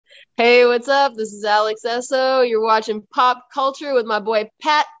Hey, what's up? This is Alex Essoe. You're watching Pop Culture with my boy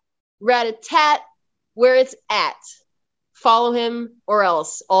Pat Rat-a-tat, where it's at. Follow him or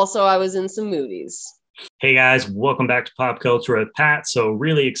else. Also, I was in some movies. Hey guys, welcome back to Pop Culture with Pat. So,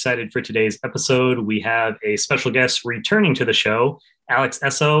 really excited for today's episode. We have a special guest returning to the show, Alex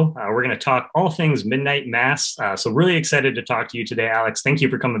Essoe. We're going to talk all things Midnight Mass. So, really excited to talk to you today, Alex. Thank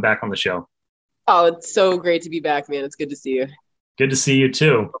you for coming back on the show. Oh, it's so great to be back, man. It's good to see you. Good to see you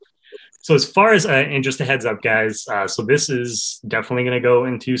too. So, as far as, and just a heads up, guys, so this is definitely going to go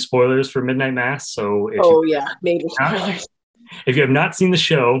into spoilers for Midnight Mass. So, Yeah, major spoilers. if you have not seen the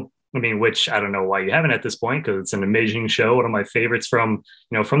show, I mean, which I don't know why you haven't at this point, because it's an amazing show, one of my favorites from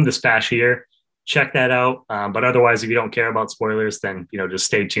this past year. Check that out. But otherwise, if you don't care about spoilers, then just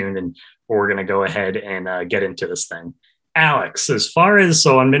stay tuned, and we're gonna go ahead and get into this thing. Alex, as far as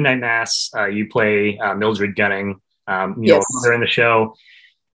on Midnight Mass, you play Mildred Gunning. Yes. Mother in the show.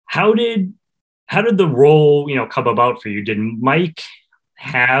 How did the role come about for you? Did Mike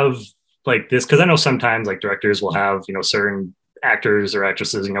have like this? Because I know sometimes like directors will have certain actors or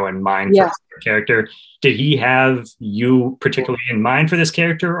actresses, in mind for a character. Did he have you particularly in mind for this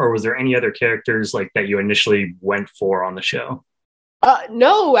character, or was there any other characters like that you initially went for on the show?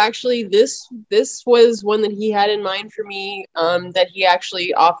 No, actually, this was one that he had in mind for me. That he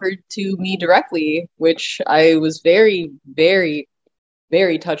actually offered to me directly, which I was very, very,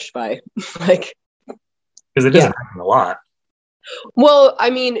 very touched by. Like, because it doesn't happen a lot. Well, I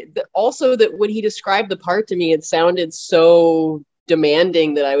mean, also that when he described the part to me, it sounded so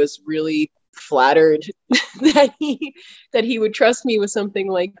demanding that I was really flattered that he would trust me with something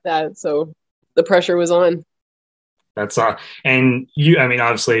like that. So the pressure was on. That's and you, I mean,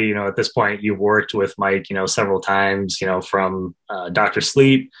 obviously, at this point you've worked with Mike, several times, from Dr.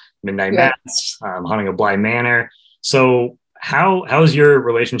 Sleep, Midnight Mass, Haunting of Bly Manor. So how's your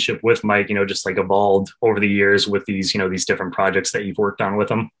relationship with Mike, just like evolved over the years with these, these different projects that you've worked on with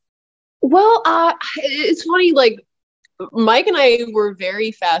him? Well, it's funny, like Mike and I were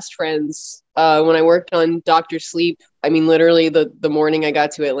very fast friends when I worked on Dr. Sleep. I mean, literally the morning I got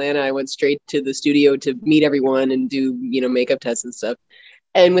to Atlanta, I went straight to the studio to meet everyone and do, makeup tests and stuff.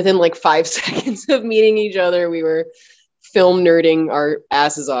 And within like 5 seconds of meeting each other, we were film nerding our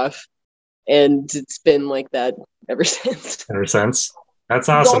asses off. And it's been like that ever since. Ever since. That's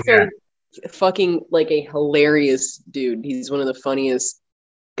awesome. He's also fucking like a hilarious dude. He's one of the funniest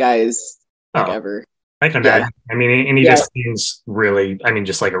guys ever. I can imagine. I mean, and he just seems really, I mean,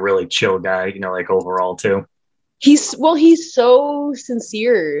 just like a really chill guy, like overall too. He's so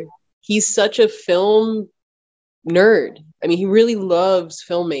sincere. He's such a film nerd. I mean, he really loves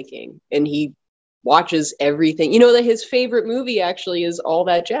filmmaking and he watches everything. That his favorite movie actually is All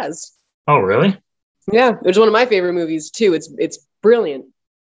That Jazz. Oh, really? Yeah, it was one of my favorite movies too. It's brilliant.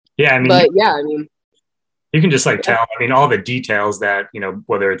 Yeah, I mean, but yeah, I mean, you can just like tell. I mean, all the details that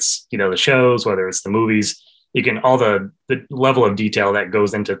whether it's the shows, whether it's the movies, you can all the level of detail that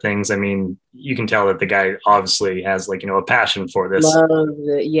goes into things. I mean, you can tell that the guy obviously has like a passion for this. Loves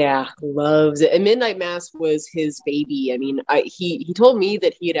it. Yeah, loves it. And Midnight Mass was his baby. I mean, he told me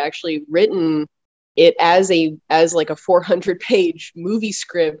that he had actually written it as like a 400-page movie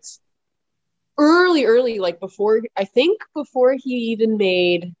script early, like before he even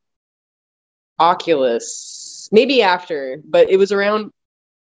made Oculus, maybe after, but it was around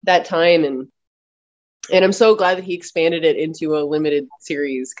that time, and I'm so glad that he expanded it into a limited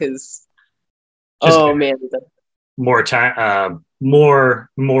series because man, more time, more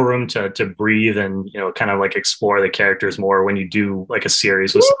room to breathe and kind of like explore the characters more when you do like a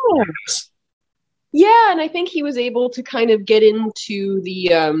series with something like this. Yeah, and I think he was able to kind of get into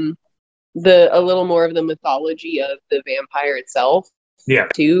a little more of the mythology of the vampire itself. Yeah.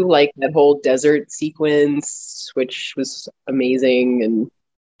 Too, like that whole desert sequence, which was amazing. And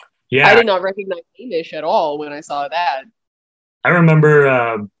yeah, I did not recognize Hamish at all when I saw that. I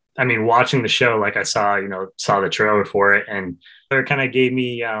remember, I mean, watching the show, like I saw the trailer for it, and it kind of gave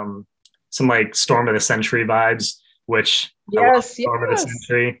me some like Storm of the Century vibes, which Storm of the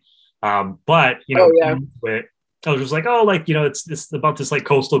Century. But I was just like, it's about this like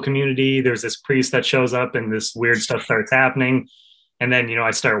coastal community. There's this priest that shows up and this weird stuff starts happening. And then, I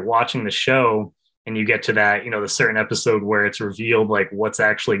start watching the show and you get to that, the certain episode where it's revealed like what's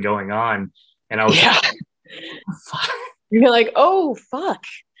actually going on. And I was like, fuck. You're like, oh, fuck.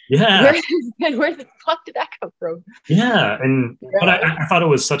 Yeah. Where the fuck did that come from? Yeah. And but I thought it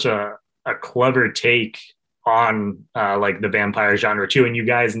was such a clever take on like the vampire genre too. And you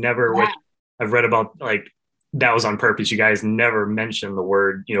guys never, I've read about like, that was on purpose. You guys never mentioned the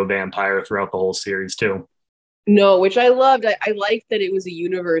word, vampire throughout the whole series too. No, which I loved. I liked that it was a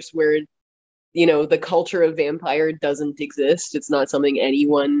universe where, you know, the culture of vampire doesn't exist. It's not something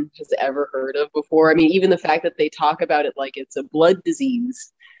anyone has ever heard of before. I mean, even the fact that they talk about it like it's a blood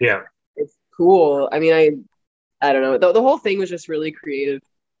disease. Yeah. It's cool. I mean, I don't know. The whole thing was just really creative.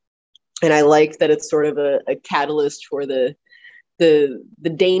 And I liked that it's sort of a catalyst for the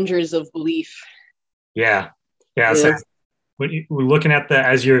dangers of belief. Yeah. Yeah. So when we're looking at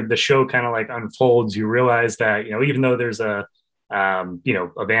the show kind of like unfolds, you realize that, you know, even though there's you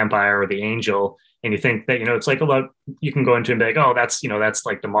know, a vampire or the angel, and you think that, you know, it's like a lot, you can go into and be like, oh, that's, you know, that's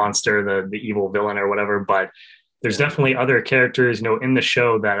like the monster, the evil villain or whatever. But there's definitely other characters, you know, in the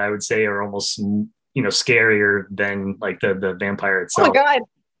show that I would say are almost, you know, scarier than like the vampire itself. Oh my God,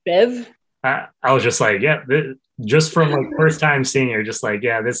 Bev. I was just like, yeah, just from like first time seeing her, just like,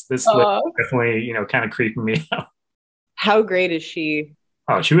 yeah, this definitely, you know, kind of creeping me out. How great is she?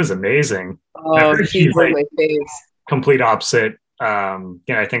 Oh, she was amazing. Oh, she's like my face. Complete opposite. You know,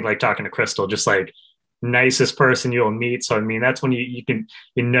 I think like talking to Crystal, just like nicest person you'll meet. So I mean, that's when you can,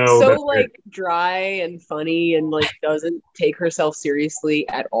 you know, so like dry and funny and like doesn't take herself seriously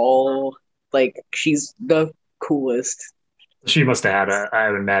at all. Like she's the coolest. She must have had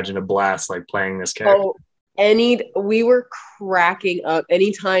I would imagine, a blast like playing this character. Oh, we were cracking up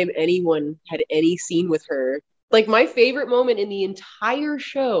anytime anyone had any scene with her. Like my favorite moment in the entire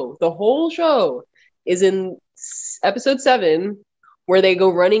show, the whole show, is in episode 7, where they go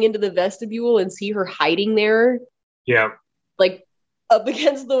running into the vestibule and see her hiding there. Yeah. Like up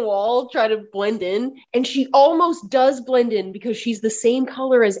against the wall, try to blend in. And she almost does blend in because she's the same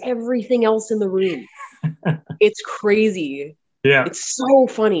color as everything else in the room. It's crazy. Yeah. It's so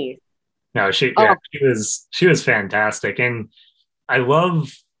funny. No, she was fantastic. And I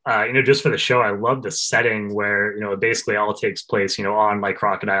love, you know, just for the show, I love the setting where, you know, it basically all takes place, you know, on like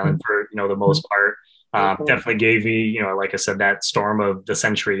Crockett Island for, you know, the most part. Definitely gave me, you know, like I said, that storm of the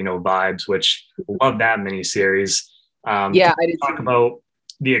century, you know, vibes, which love that miniseries. Yeah, I did talk about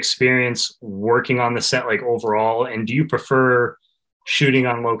the experience working on the set, like overall, and do you prefer shooting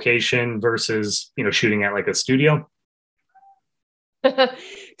on location versus, you know, shooting at like a studio?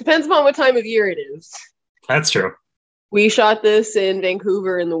 Depends upon what time of year it is. That's true. We shot this in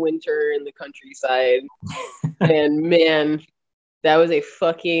Vancouver in the winter in the countryside. And man, that was a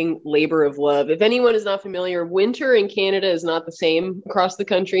fucking labor of love. If anyone is not familiar, winter in Canada is not the same across the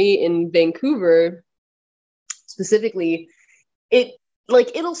country. In Vancouver, specifically,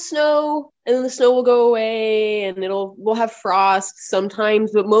 it'll snow and then the snow will go away and we'll have frost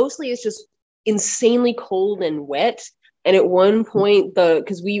sometimes, but mostly it's just insanely cold and wet. And at one point,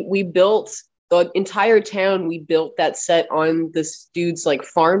 because we built the entire town, we built that set on this dude's like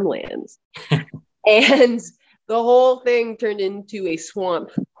farmland. And the whole thing turned into a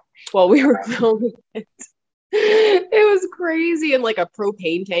swamp while we were filming it. It was crazy. And like a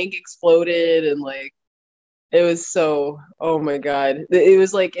propane tank exploded and like, it was so, oh my God. It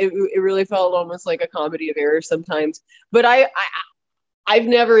was like, it really felt almost like a comedy of errors sometimes. But I've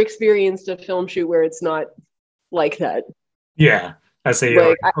never experienced a film shoot where it's not like that. Yeah. I say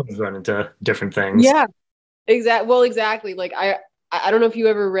you always run into different things. Yeah. Exactly. Like I don't know if you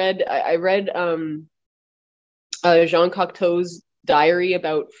ever read, I read Jean Cocteau's diary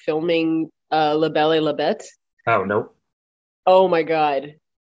about filming La Belle et la Bête. Oh, nope. Oh my God.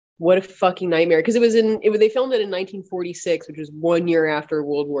 What a fucking nightmare. Because they filmed it in 1946, which was 1 year after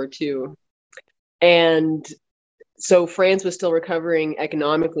World War II. And so France was still recovering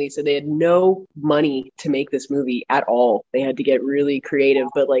economically, so they had no money to make this movie at all. They had to get really creative,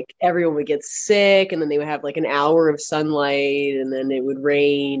 but like everyone would get sick, and then they would have like an hour of sunlight, and then it would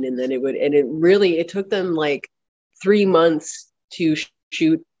rain, and then it took them like 3 months to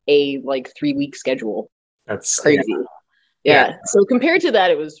shoot a like 3-week schedule. That's crazy. Yeah. So compared to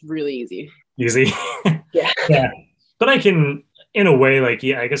that, it was really easy. Easy. Yeah. But I can, in a way, like,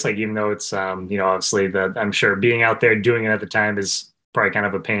 yeah, I guess like, even though it's, you know, obviously I'm sure being out there doing it at the time is probably kind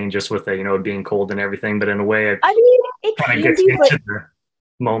of a pain just with the, you know, being cold and everything. But in a way, I mean, it kind of gets into the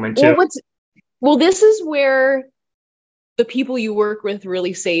moment too. Well, this is where the people you work with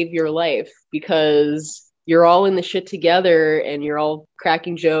really save your life, because you're all in the shit together and you're all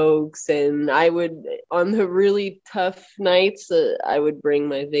cracking jokes. And I would, on the really tough nights, I would bring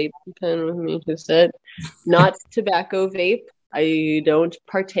my vape pen with me to set. Not tobacco vape. I don't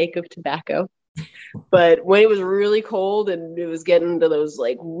partake of tobacco. But when it was really cold and it was getting to those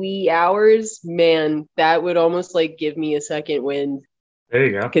like wee hours, man, that would almost like give me a second wind. There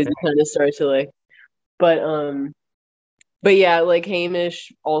you go. Because you kind of start to like, but yeah, like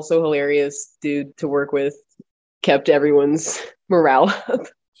Hamish, also hilarious dude to work with, kept everyone's morale up.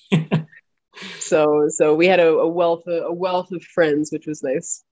 So we had a wealth of friends, which was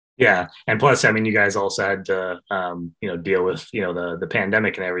nice. Yeah, and plus, I mean, you guys also had to, deal with, the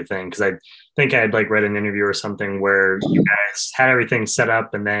pandemic and everything. Because I think I had like read an interview or something where you guys had everything set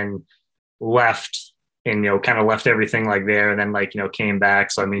up and then left, and kind of left everything like there, and then like came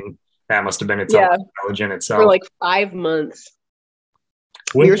back. So I mean, that must have been its own challenge in itself. For like 5 months.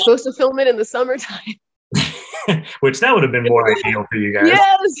 We were supposed to film it in the summertime. Which that would have been more ideal for you guys.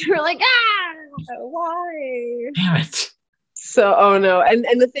 Yes, we're like, why? Damn it. So, oh no. And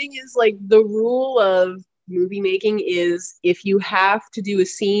the thing is, like, the rule of movie making is if you have to do a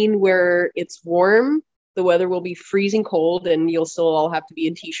scene where it's warm, the weather will be freezing cold and you'll still all have to be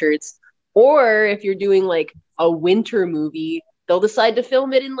in t-shirts. Or if you're doing like a winter movie, they'll decide to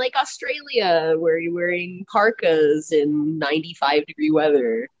film it in like Australia where you're wearing parkas in 95-degree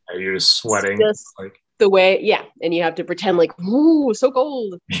weather. You're just sweating. Just like the way, yeah. And you have to pretend like, ooh, so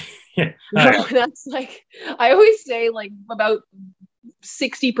cold. Yeah. That's like, I always say like about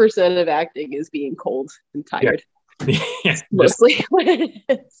 60% of acting is being cold and tired. Yeah. Mostly what it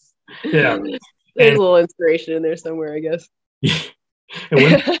is. Yeah. There's a little inspiration in there somewhere, I guess. Yeah. And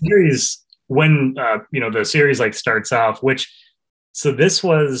when the series like starts off, so this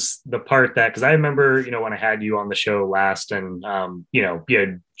was the part that, because I remember, when I had you on the show last, and you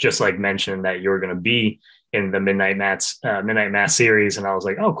had just like mentioned that you were going to be in the Midnight Mass series, and I was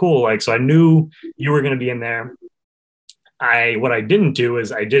like, oh, cool. Like, so I knew you were going to be in there. What I didn't do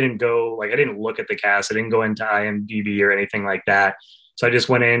is I didn't look at the cast. I didn't go into IMDb or anything like that. So I just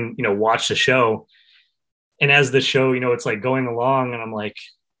went in, watched the show, and as the show, it's like going along, and I'm like,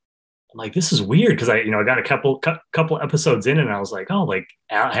 this is weird, because I got a couple episodes in, and I was like, oh, like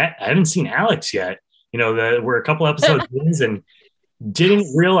I haven't seen Alex yet. We're a couple episodes in, and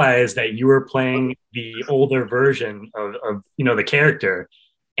didn't realize that you were playing the older version of the character.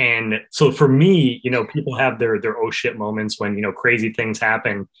 And so for me, people have their oh shit moments when crazy things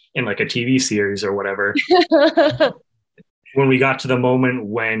happen in like a TV series or whatever. When we got to the moment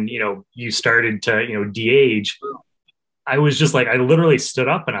when you started to de-age, I was just like, I literally stood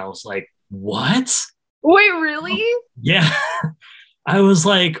up and I was like, what? Wait, really? Yeah. I was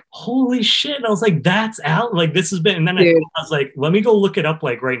like, holy shit. I was like, that's out. Like, this has been, and then I was like, let me go look it up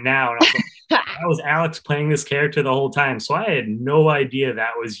like right now. And I was like, that was Alex playing this character the whole time. So I had no idea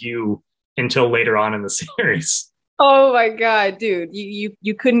that was you until later on in the series. Oh my God, dude.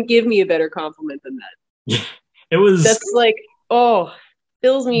 You couldn't give me a better compliment than that. Yeah. It was. That's like,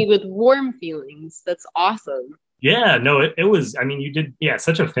 fills me with warm feelings. That's awesome. Yeah, no, it was, I mean, you did,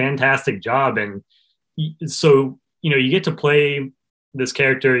 such a fantastic job. And so, you get to play this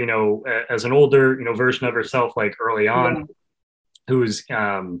character, as an older, version of herself, like early on, who's,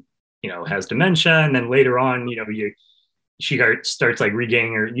 has dementia. And then later on, she starts like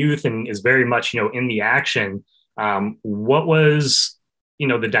regaining her youth and is very much, in the action. What was,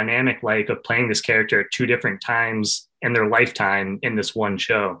 the dynamic like of playing this character at two different times in their lifetime in this one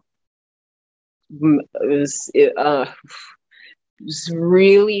show? It was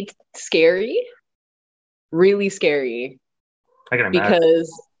really scary. Really scary. I can imagine.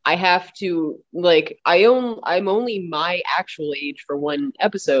 Because I have to, like, I'm only my actual age for one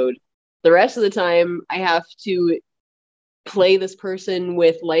episode. The rest of the time, I have to play this person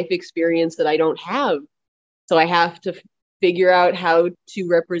with life experience that I don't have. So I have to figure out how to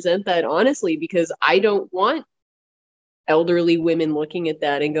represent that honestly, because I don't want elderly women looking at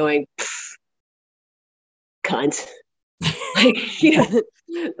that and going, cunt. Like,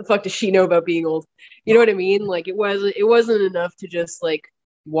 the fuck does she know about being old? You know what I mean? Like, it wasn't enough to just like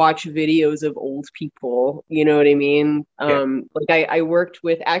watch videos of old people. You know what I mean? Yeah. Like I worked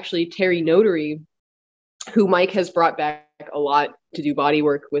with actually Terry Notary, who Mike has brought back a lot to do body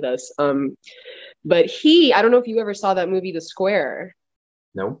work with us. But I don't know if you ever saw that movie, The Square.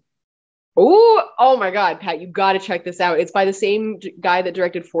 No. Oh my God, Pat, you got to check this out. It's by the same guy that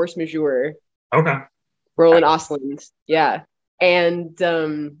directed Force Majeure. Okay. Roland Ostlund. Yeah. And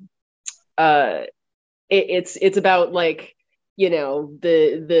it's about like,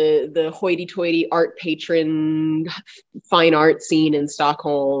 the hoity-toity art patron fine art scene in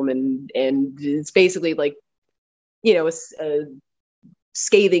Stockholm, and it's basically like, a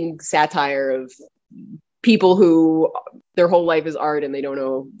scathing satire of people who their whole life is art and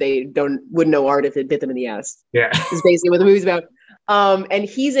wouldn't know art if it bit them in the ass. Yeah. Is basically what the movie's about. And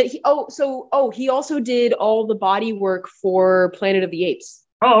he also did all the body work for Planet of the Apes.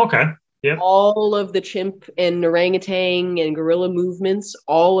 Oh, okay. Yeah. All of the chimp and orangutan and gorilla movements,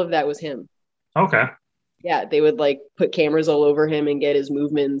 all of that was him. Okay. Yeah, they would like put cameras all over him and get his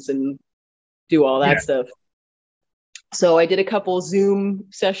movements and do all that stuff. So I did a couple Zoom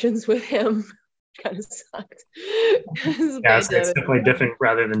sessions with him. Kind of sucked. Yeah, it's definitely different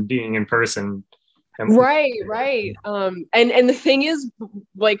rather than being in person. Right. And the thing is,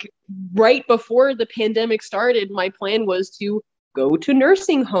 like, right before the pandemic started, my plan was to go to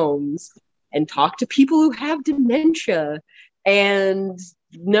nursing homes and talk to people who have dementia. And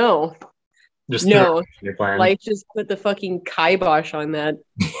no, life just put the fucking kibosh on that.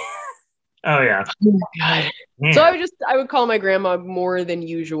 Oh yeah. Oh my God. Man. So I would call my grandma more than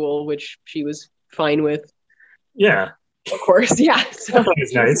usual, which she was fine with. Yeah. Of course, yeah. So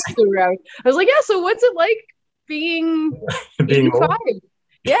it's nice. I was like, yeah, so what's it like being 85?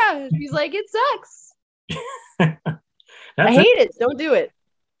 Yeah. She's like, it sucks. I hate it. Don't do it.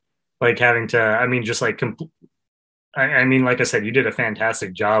 Like having to, I mean, just like, I mean, like I said, you did a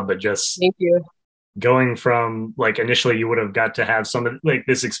fantastic job, but just thank you. Going from like initially you would have got to have some of like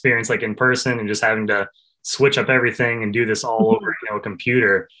this experience like in person and just having to switch up everything and do this all over, a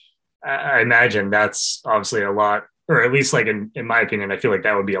computer. I imagine that's obviously a lot, or at least like in my opinion, I feel like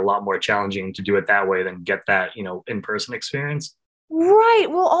that would be a lot more challenging to do it that way than get that, in-person experience. Right.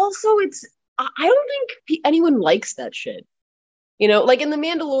 Well, also I don't think anyone likes that shit. Like in The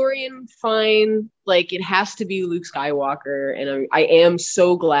Mandalorian, fine. Like it has to be Luke Skywalker. And I am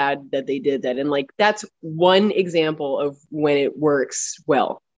so glad that they did that. And like, that's one example of when it works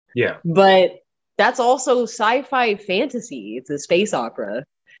well. Yeah. But that's also sci-fi fantasy. It's a space opera.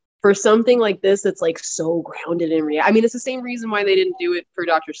 For something like this, that's like so grounded in reality. I mean, it's the same reason why they didn't do it for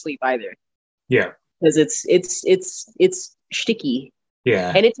Dr. Sleep either. Yeah. Because it's sticky.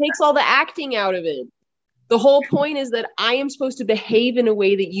 Yeah. And it takes all the acting out of it. The whole point is that I am supposed to behave in a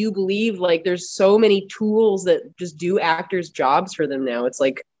way that you believe. Like there's so many tools that just do actors' jobs for them now. It's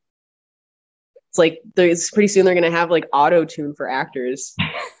pretty soon they're going to have like auto-tune for actors.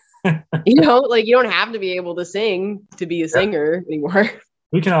 Like you don't have to be able to sing to be a singer anymore.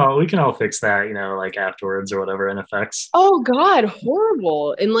 We can all fix that, like afterwards or whatever in effects. Oh God,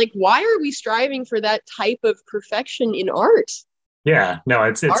 horrible. And like, why are we striving for that type of perfection in art? Yeah, no,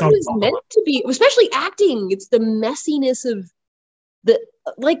 it's art is meant to be, especially acting. It's the messiness of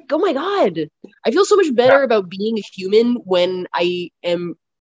oh my God. I feel so much better about being a human when I am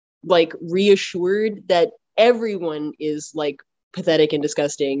like reassured that everyone is like pathetic and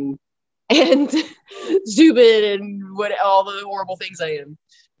disgusting and stupid and what all the horrible things I am.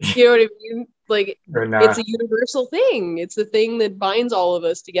 You know what I mean? Like it's a universal thing. It's the thing that binds all of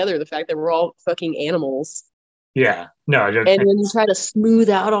us together. The fact that we're all fucking animals. Yeah, no. And when you try to smooth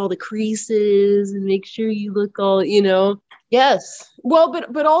out all the creases and make sure you look all, yes. Well,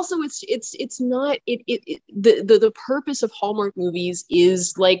 but also it's not the purpose of Hallmark movies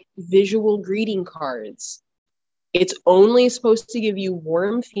is like visual greeting cards. It's only supposed to give you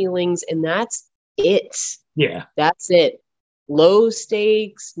warm feelings, and that's it. Yeah, that's it. Low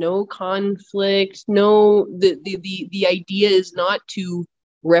stakes, no conflict, no. The idea is not to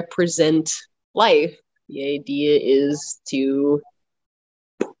represent life. The idea is to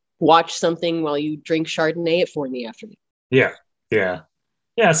watch something while you drink Chardonnay at 4 PM. Yeah.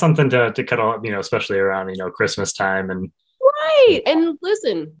 Something to cuddle up, especially around, Christmas time and. Right. And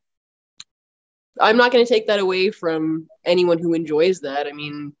listen, I'm not going to take that away from anyone who enjoys that. I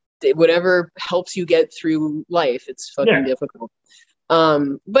mean, whatever helps you get through life, it's fucking difficult.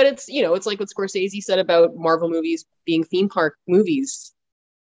 But it's, it's like what Scorsese said about Marvel movies being theme park movies.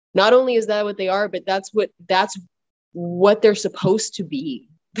 Not only is that what they are, but that's what they're supposed to be.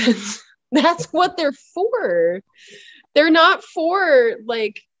 That's what they're for. They're not for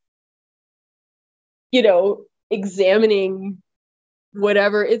like, examining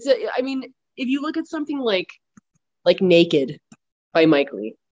whatever. I mean, if you look at something like Naked by Mike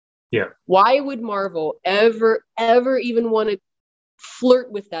Leigh. Yeah. Why would Marvel ever even want to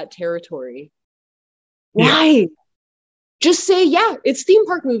flirt with that territory? Why? Yeah. Just say, yeah, it's theme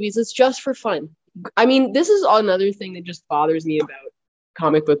park movies. It's just for fun. I mean, this is another thing that just bothers me about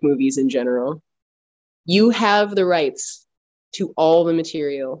comic book movies in general. You have the rights to all the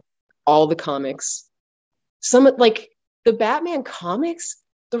material, all the comics. Some like the Batman comics,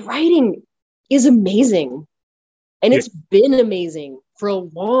 the writing is amazing. And it's been amazing for a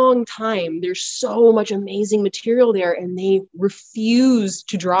long time. There's so much amazing material there, and they refuse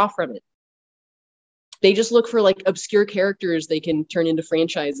to draw from it. They just look for like obscure characters they can turn into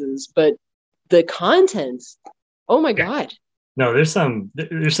franchises, but the content, oh my God. No, there's some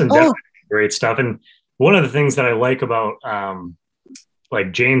definitely great stuff. And one of the things that I like about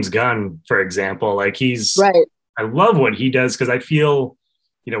like James Gunn, for example, like I love what he does because I feel,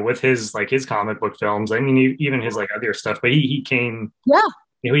 with his comic book films, I mean, even his like other stuff, but he came,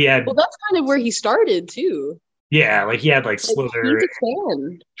 he had, well, that's kind of where he started too. Yeah, like he had like Slither, he's a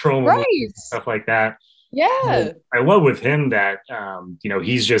fan, Troll right? movies, stuff like that. Yeah. I love with him that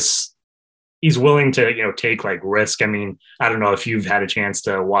he's willing to take like risk. I mean, I don't know if you've had a chance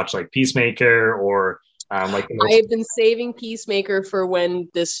to watch like Peacemaker or like I have been saving Peacemaker for when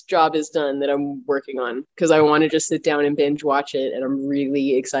this job is done that I'm working on, because I want to just sit down and binge watch it, and I'm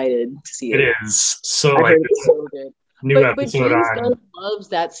really excited to see it. It is so I like heard it's so good. But James Gunn loves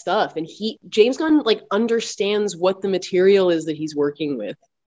that stuff, and James Gunn like understands what the material is that he's working with.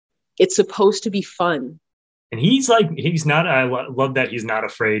 It's supposed to be fun. And he's not, I love that he's not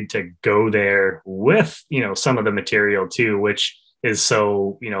afraid to go there with, some of the material too, which is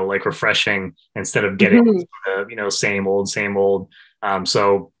so, like refreshing instead of getting, same old, same old.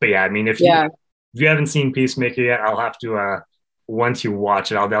 But yeah, I mean, if you haven't seen Peacemaker yet, I'll have to, once you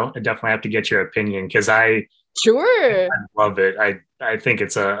watch it, I'll definitely have to get your opinion, because I love it. I think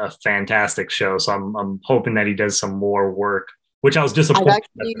it's a fantastic show. So I'm hoping that he does some more work, which I was disappointed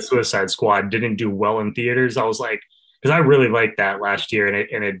that the Suicide Squad didn't do well in theaters. I was like, because I really liked that last year,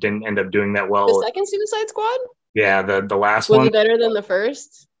 and it didn't end up doing that well. The second Suicide Squad? Yeah, the last one. Was it better than the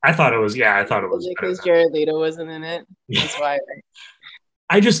first? I thought it was. Yeah, I thought it was. Because Jared Leto wasn't in it. That's why.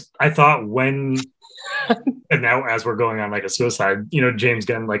 I thought when, and now as we're going on like a suicide, James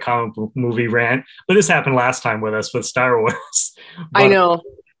Gunn like comic book movie rant, but this happened last time with us with Star Wars. I know.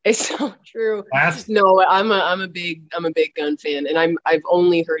 It's so true. No, I'm a big Gunn fan, and I've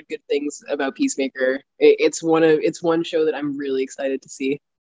only heard good things about Peacemaker. It's one show that I'm really excited to see.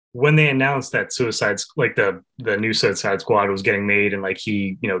 When they announced that the new Suicide Squad was getting made, and like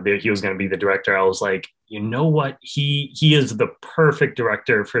he was going to be the director, I was like, you know what, he is the perfect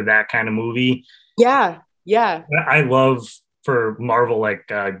director for that kind of movie. Yeah. I love, for Marvel, like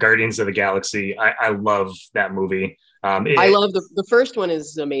Guardians of the Galaxy. I love that movie. I love the first one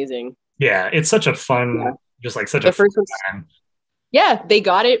is amazing. Yeah, it's such a fun, just like such the a first one. Yeah, they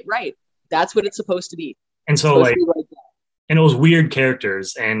got it right. That's what it's supposed to be. And so like and it was weird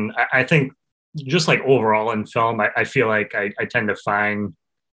characters, and I think just like overall in film, I feel like I tend to find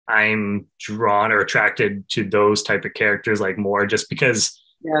I'm drawn or attracted to those type of characters like more, just because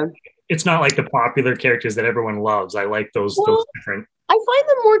it's not like the popular characters that everyone loves. I like those different. I find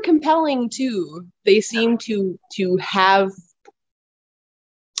them more compelling too. They seem to have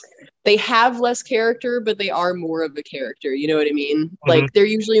less character, but they are more of a character. You know what I mean? Mm-hmm. Like they're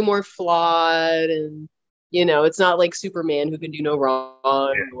usually more flawed, and it's not like Superman who can do no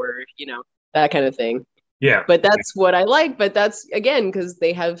wrong or that kind of thing. Yeah. But that's what I like. But that's again because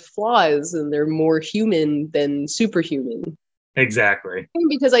they have flaws and they're more human than superhuman. Exactly.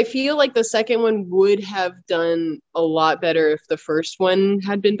 Because I feel like the second one would have done a lot better if the first one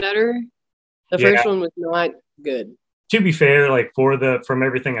had been better. The first one was not good. To be fair, like from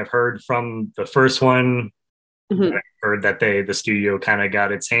everything I've heard from the first one, I heard that the studio kind of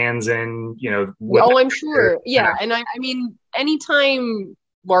got its hands in, I'm sure. Yeah. And I mean, anytime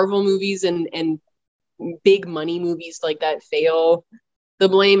Marvel movies and big money movies like that fail, the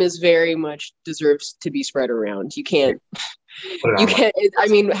blame is very much deserves to be spread around. You can't. I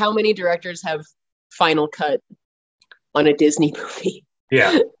mean, how many directors have final cut on a Disney movie?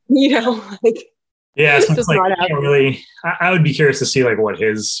 Yeah. Yeah, so it's like, really, I would be curious to see like what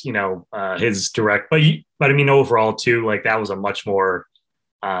his direct, but I mean overall too, like that was a much more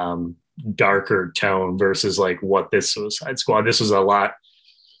darker tone versus like what this Suicide Squad. This was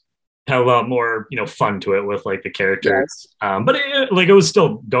had a lot more fun to it with like the characters. But it was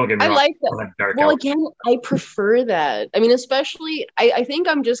still, don't get me wrong, I like that. Dark again, I prefer that. I mean, especially I think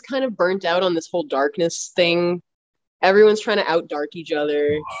I'm just kind of burnt out on this whole darkness thing. Everyone's trying to out dark each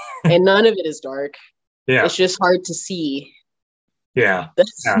other, and none of it is dark. Yeah, it's just hard to see. Yeah,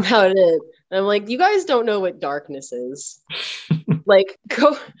 that's about it. And I'm like, you guys don't know what darkness is. Like,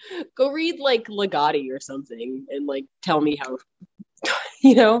 go read like Legati or something, and like tell me how.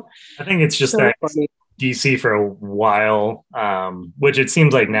 I think it's just so that funny. DC for a while, which it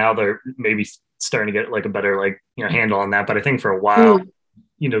seems like now they're maybe starting to get like a better handle on that. But I think for a while.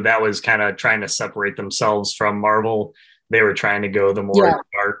 That was kind of trying to separate themselves from Marvel. They were trying to go the more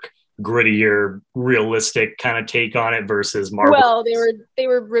dark, grittier, realistic kind of take on it versus Marvel. Well, they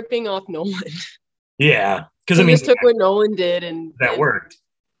were ripping off Nolan. Yeah, because they just took what Nolan did and worked.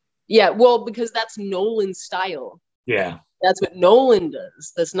 Yeah, well, because that's Nolan's style. Yeah, that's what Nolan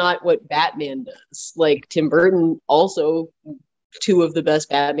does. That's not what Batman does. Like Tim Burton, also two of the best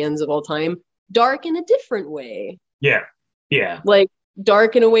Batmans of all time, dark in a different way. Yeah. Like.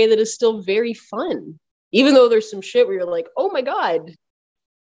 Dark in a way that is still very fun, even though there's some shit where you're like, oh my god,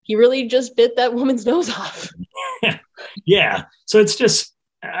 he really just bit that woman's nose off. Yeah, so it's just,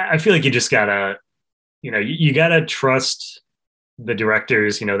 I feel like you just gotta you got to trust the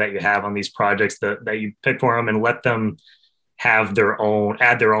directors, that you have on these projects that you pick for them, and let them add their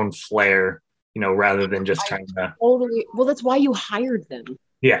own flair, rather than just trying to. Totally. Well, that's why you hired them.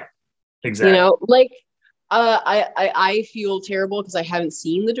 Yeah, exactly. Like, I feel terrible because I haven't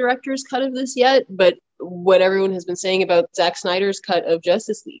seen the director's cut of this yet, but what everyone has been saying about Zack Snyder's cut of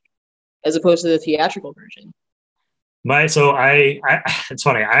Justice League, as opposed to the theatrical version. It's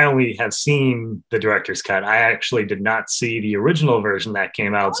funny. I only have seen the director's cut. I actually did not see the original version that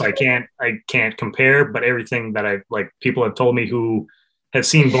came out, so I can't compare. But everything that people have told me who have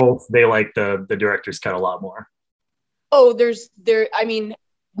seen both, they like the director's cut a lot more. Oh, I mean,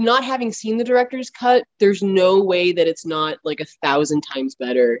 not having seen the director's cut, there's no way that it's not like 1,000 times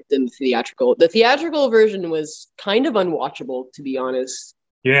better than the theatrical. The theatrical version was kind of unwatchable, to be honest.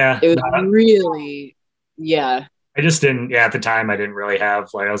 Yeah, it was really, yeah. I just didn't. Yeah, at the time, I didn't really have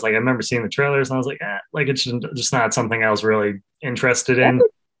I was like, I remember seeing the trailers, and I was like, it's just not something I was really interested in.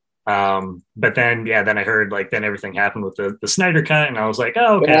 But then, then I heard then everything happened with the Snyder cut, and I was like,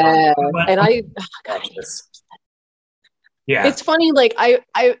 oh, okay. Yeah. And yeah, it's funny. Like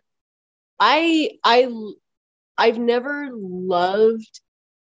I've never loved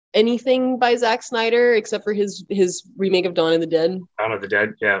anything by Zack Snyder except for his remake of Dawn of the Dead. Dawn of the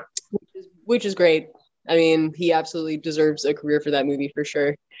Dead, yeah, which is great. I mean, he absolutely deserves a career for that movie for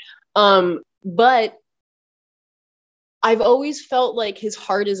sure. But I've always felt like his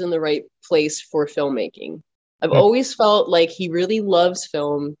heart is in the right place for filmmaking. I've always felt like he really loves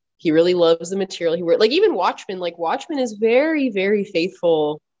film. He really loves the material he worked. Like even Watchmen. Like Watchmen is very, very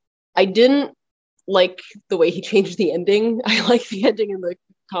faithful. I didn't like the way he changed the ending. I like the ending in the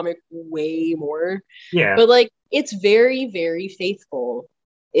comic way more. Yeah. But it's very, very faithful.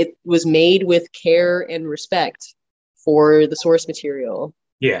 It was made with care and respect for the source material.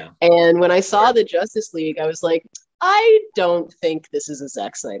 Yeah. And when I saw the Justice League, I was like, I don't think this is a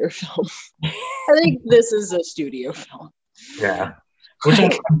Zack Snyder film. I think this is a studio film. Yeah. Which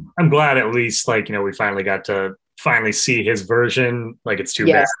I'm glad at least, we finally got to see his version. It's too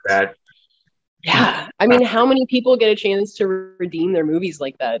bad that. Yeah. I mean, how many people get a chance to redeem their movies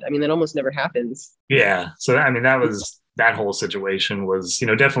like that? I mean, that almost never happens. Yeah. So, I mean, that whole situation was,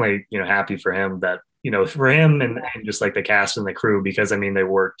 definitely, happy for him that, for him and just the cast and the crew, because I mean, they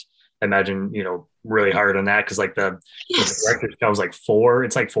worked, I imagine, really hard on that. Cause the director's cut was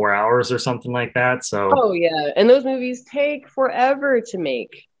 4 hours or something like that. So, oh yeah. And those movies take forever to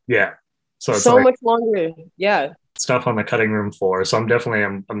make. Yeah. So it's much longer. Yeah. Stuff on the cutting room floor. So I'm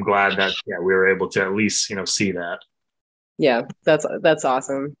glad that, we were able to at least, see that. Yeah, that's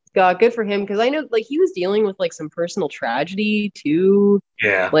awesome. God, good for him. Cause I know he was dealing with some personal tragedy too.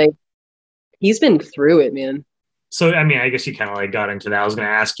 Yeah. He's been through it, man. So, I mean, I guess you kind of got into that. I was going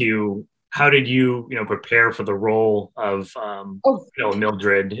to ask you, how did you, prepare for the role of,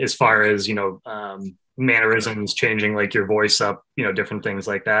 Mildred, as far as, mannerisms, changing your voice up, different things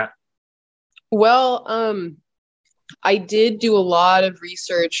like that? Well, I did do a lot of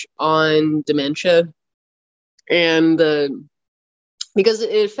research on dementia, and because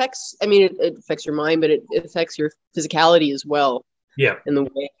it affects, it affects your mind, but it affects your physicality as well. Yeah. And the way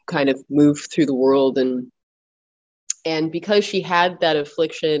you kind of move through the world. And because she had that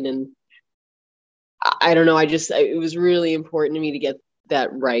affliction, and I don't know, it was really important to me to get that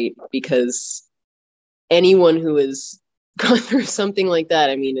right, because anyone who has gone through something like that,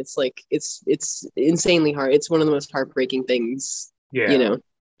 I mean, it's it's insanely hard. It's one of the most heartbreaking things,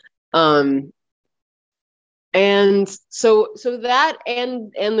 and so that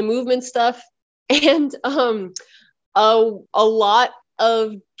and the movement stuff, and a lot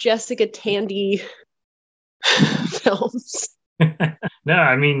of Jessica Tandy films. No,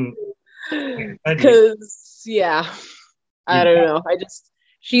 I mean, because I don't know.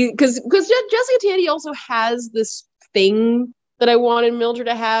 Because Jessica Tandy also has this thing that I wanted Mildred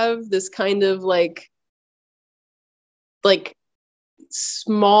to have, this kind of like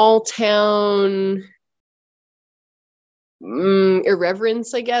small town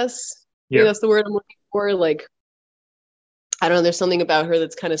irreverence, I guess. Yeah. Maybe that's the word I'm looking for. I don't know, there's something about her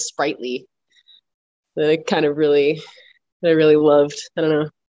that's kind of sprightly that I really loved. I don't know.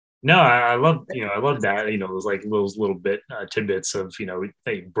 No, I love that, those little bit tidbits of,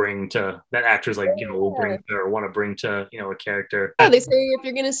 they bring to that actors will bring to, or want to bring to, a character. Yeah, they say if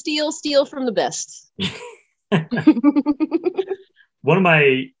you're going to steal from the best. One of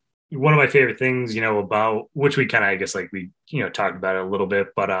my favorite things, about, which we kind of, I guess, we, talked about it a little bit,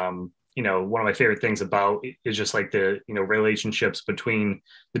 but, one of my favorite things about is just the, relationships between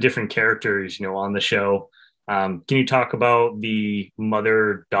the different characters, on the show. Can you talk about the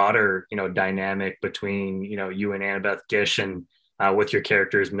mother-daughter, dynamic between, you and Annabeth Gish and with your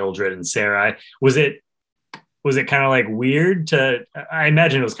characters, Mildred and Sarah? Was it kind of like weird I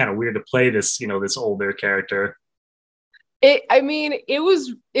imagine it was kind of weird to play this, this older character. It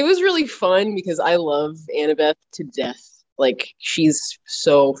was really fun because I love Annabeth to death. Like, she's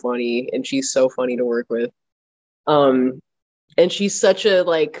so funny and she's so funny to work with. And she's such a,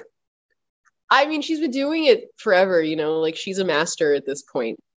 like, she's been doing it forever, like, she's a master at this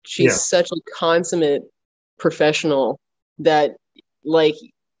point. She's such a consummate professional that, like,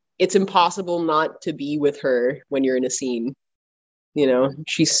 it's impossible not to be with her when you're in a scene.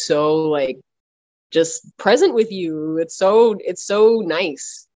 She's so, like, just present with you. It's so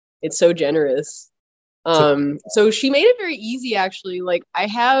nice. It's so generous. So she made it very easy, actually. Like, I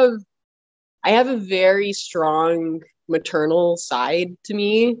have a very strong maternal side to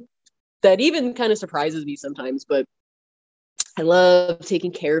me that even kind of surprises me sometimes, but I love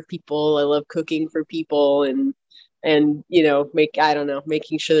taking care of people. I love cooking for people and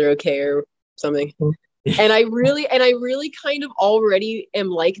making sure they're okay or something. And I really kind of already am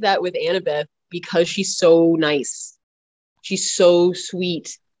like that with Annabeth because she's so nice. She's so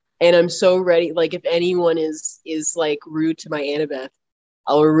sweet. And I'm so ready. Like, if anyone is like rude to my Annabeth,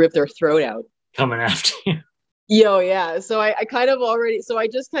 I'll rip their throat out. Coming after you. Yo, yeah. So I kind of already, so I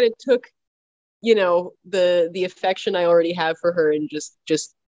just kind of took, the affection I already have for her and just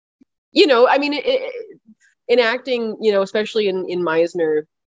in acting, especially in Meisner,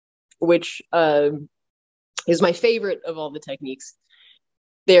 which is my favorite of all the techniques.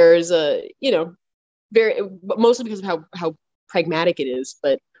 There's mostly because of how pragmatic it is,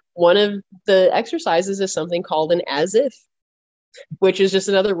 but one of the exercises is something called an as if, which is just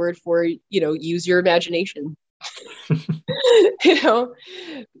another word for, use your imagination.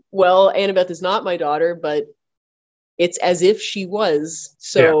 Well, Annabeth is not my daughter, but it's as if she was.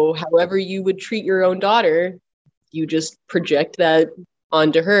 So however you would treat your own daughter, you just project that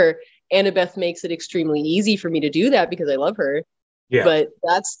onto her. Annabeth makes it extremely easy for me to do that because I love her. Yeah. But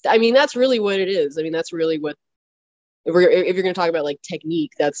that's really what it is. That's really what, if you're going to talk about, like,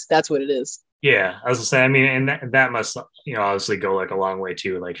 technique, that's what it is. Yeah, I was gonna say, and that must, obviously go, like, a long way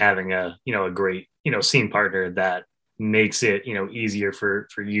too, like having a great, scene partner that makes it, easier for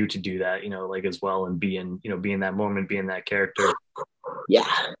you to do that, like, as well, and be in that moment, be in that character. Yeah.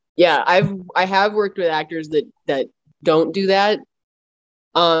 I have worked with actors that don't do that,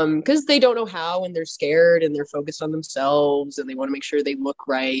 because they don't know how, and they're scared, and they're focused on themselves, and they want to make sure they look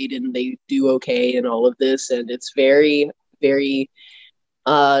right and they do okay and all of this, and it's very, very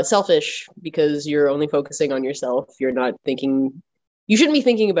selfish because you're only focusing on yourself. You shouldn't be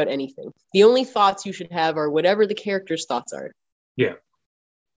thinking about anything. The only thoughts you should have are whatever the character's thoughts are. Yeah.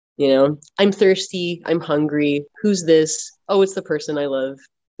 I'm thirsty, I'm hungry, who's this? Oh, it's the person I love.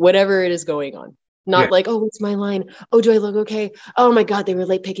 Whatever it is going on. Not like, oh, it's my line. Oh, do I look okay? Oh my God, they were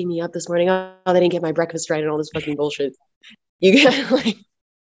late picking me up this morning. Oh, they didn't get my breakfast right and all this fucking bullshit. You get, like,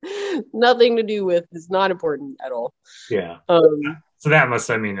 nothing to do with, it's not important at all. Yeah. So that must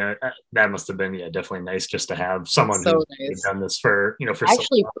have been, definitely nice just to have someone who's done this for, for I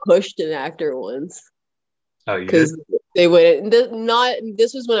actually pushed an actor once. Oh, you did? They would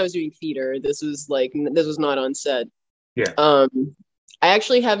this was when I was doing theater. This was not on set. Yeah. I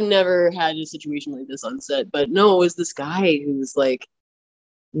actually have never had a situation like this on set, but no, it was this guy who was like,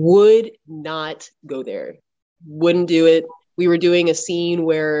 would not go there. Wouldn't do it. We were doing a scene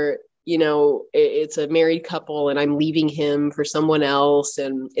where, it's a married couple and I'm leaving him for someone else.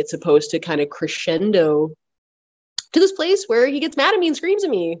 And it's supposed to kind of crescendo to this place where he gets mad at me and screams at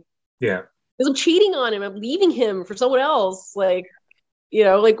me. Yeah. Because I'm cheating on him. I'm leaving him for someone else. Like,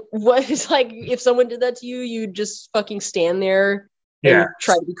 like, what is, like, if someone did that to you, you just fucking stand there and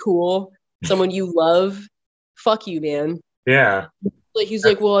try to be cool. Someone you love, fuck you, man. Yeah. Like, he's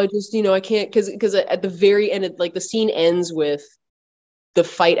like, well, I just, I can't, because at the very end, like, the scene ends with the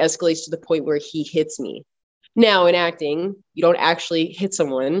fight escalates to the point where he hits me. Now, in acting, you don't actually hit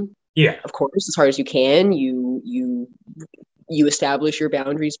someone. Yeah. Of course, as hard as you can. You establish your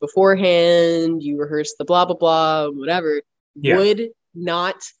boundaries beforehand. You rehearse the blah, blah, blah, whatever. Yeah. Would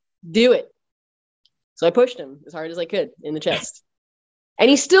not do it. So I pushed him as hard as I could in the chest. And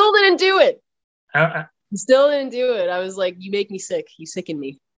he still didn't do it. He still didn't do it. I was like, you make me sick. You sicken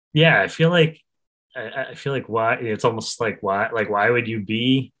me. Yeah, I feel like why, it's almost like, why would you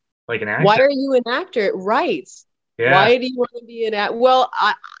be like an actor? Why are you an actor? Right. Yeah. Why do you want to be an actor? Well,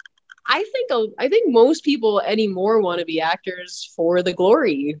 I think most people anymore want to be actors for the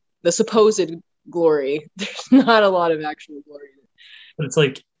glory, the supposed glory. There's not a lot of actual glory. But it's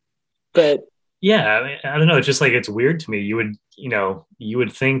like, but Yeah, I mean, I don't know. It's just like it's weird to me. You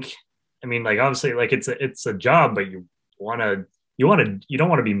would think. I mean, like obviously, like it's a job, but you don't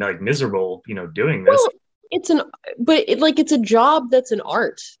want to be like miserable, doing this. Well, it's an but it's a job that's an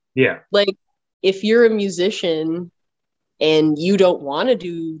art. Yeah, Like if you're a musician and you don't want to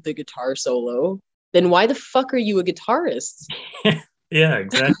do the guitar solo, then why the fuck are you a guitarist? yeah,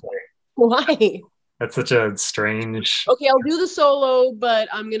 exactly. Why? That's such a strange. Okay, I'll do the solo, but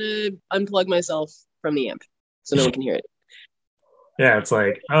I'm gonna unplug myself from the amp so no one can hear it. Yeah, it's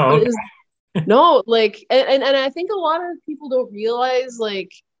like, oh, What okay. is no, like and I think a lot of people don't realize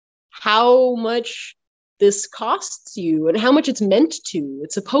like how much this costs you and how much it's meant to.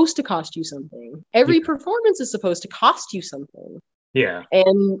 It's supposed to cost you something. Every performance is supposed to cost you something. Yeah,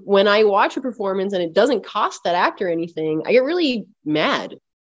 And when I watch a performance and it doesn't cost that actor anything, I get really mad.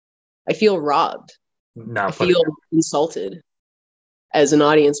 I feel robbed. I not putting. feel insulted as an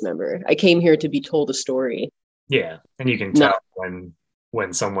audience member. I came here to be told a story. Yeah, and you can No. tell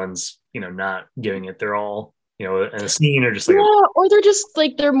when someone's not giving it their all, in a scene or just like Yeah, or they're just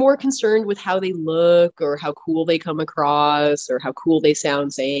like they're more concerned with how they look or how cool they come across or how cool they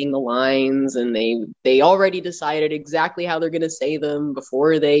sound saying the lines, and they already decided exactly how they're going to say them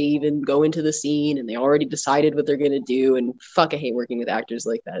before they even go into the scene, and they already decided what they're going to do. And fuck, I hate working with actors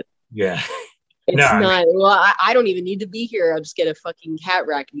like that. yeah. No, It's I not, well, I don't even need to be here. I'll just get a fucking hat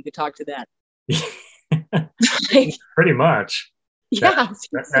rack and you could talk to that. mean, Like, pretty much. yeah.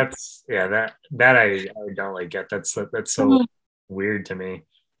 That's yeah, that I don't like get. That's so weird to me.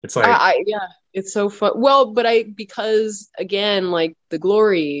 It's like Yeah, it's so fun. Well, but because again, like the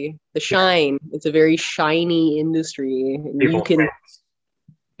glory, the shine, it's a very shiny industry. And you people can,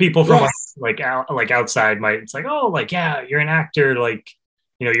 people from yes, like outside might, it's like, oh, like, yeah, you're an actor, like,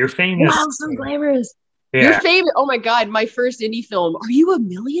 you're famous. wow, so glamorous. You're Yeah. famous. Oh my God, my first indie film. Are you a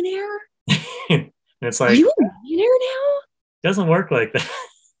millionaire? And it's Are like, you a millionaire now? it doesn't work like that.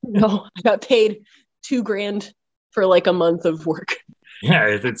 No, I got paid $2,000 for like a month of work. Yeah,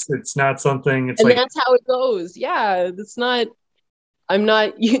 it's not something, it's And like, that's how it goes. Yeah, it's not, I'm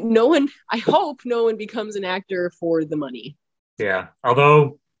not, no one, I hope no one becomes an actor for the money. yeah.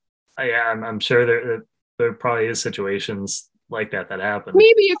 Although, yeah, I'm sure there probably is situations like that happen.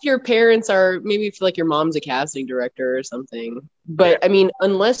 Maybe if your parents are, maybe if like your mom's a casting director or something. Yeah. But I mean,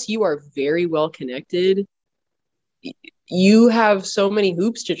 unless you are very well connected, you have so many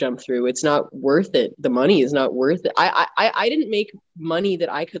hoops to jump through. It's not worth it. The money is not worth it. I didn't make money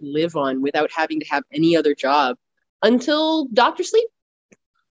that I could live on without having to have any other job until Doctor Sleep.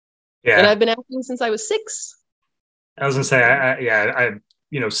 And Yeah. I've been acting since I was 6. I was gonna say, yeah,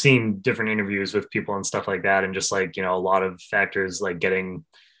 I've seen different interviews with people and stuff like that, and just like a lot of factors like getting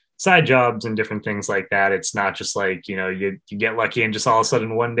side jobs and different things like that. It's not just like you get lucky and just all of a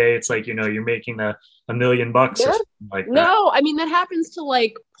sudden one day it's like you're making a million bucks or Yeah. something like that. No, I mean that happens to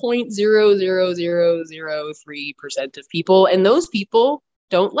like 0.00003% of people, and those people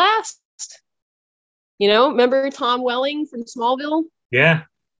don't last. Remember Tom Welling from Smallville? Yeah.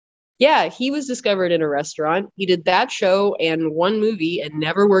 Yeah, he was discovered in a restaurant. He did that show and one movie and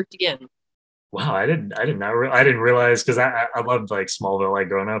never worked again. Wow, I didn't realize, because I loved like Smallville like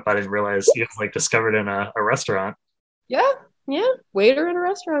growing up. I didn't realize he was like discovered in a restaurant. Yeah, yeah, waiter in a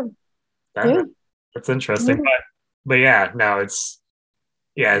restaurant. That, Yeah. that's interesting. But yeah, no,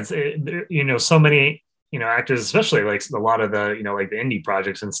 so many actors, especially like a lot of the like the indie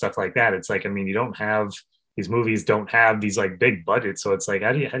projects and stuff like that. It's like, I mean, you don't have these movies, don't have these like big budgets, so it's like,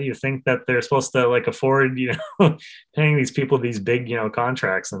 how do you think that they're supposed to like afford paying these people these big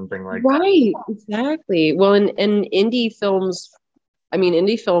contracts and thing like that? Right, exactly. Well, and indie films, I mean,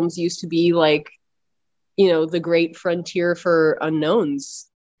 indie films used to be like, the great frontier for unknowns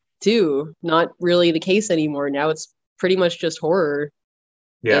too. Not really the case anymore. Now it's pretty much just horror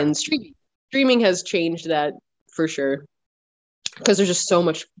Yeah. and streaming. Streaming has changed that for sure. Because there's just so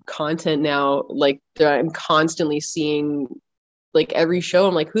much content now. Like I'm constantly seeing like every show.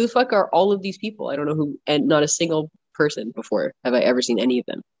 I'm like, who the fuck are all of these people? I don't know who, and not a single person before have I ever seen any of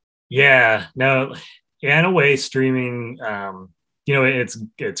them. Yeah, no, yeah, in a way, streaming,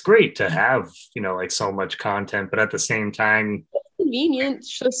 it's great to have, like so much content, but at the same time, Convenient,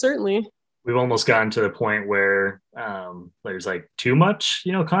 certainly. we've almost gotten to the point where there's like too much,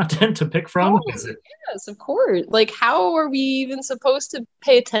 content to pick from. Oh, yes, of course. Like, how are we even supposed to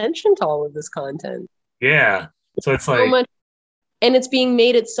pay attention to all of this content? Yeah. So it's So like, much, and it's being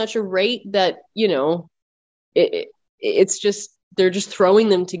made at such a rate that it's just they're just throwing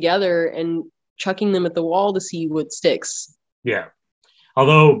them together and chucking them at the wall to see what sticks. yeah.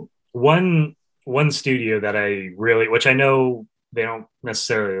 Although one studio that I really, which I know they don't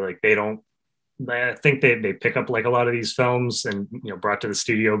necessarily like, they don't I think they pick up like a lot of these films and brought to the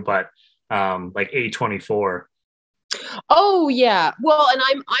studio, but like A24. Oh yeah. Well, and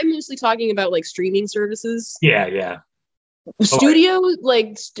I'm mostly talking about like streaming services. Yeah. Studio,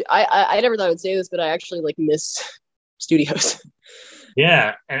 I never thought I would say this, but I actually like miss studios.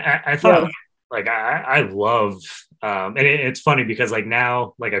 Yeah, and I thought like I love and it's funny because like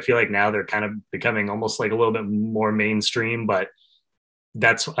now like I feel like now they're kind of becoming almost like a little bit more mainstream, but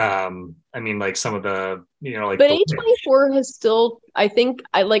that's I mean like some of the like but A24 has still, I think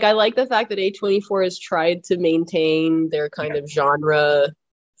I like the fact that A24 has tried to maintain their kind of genre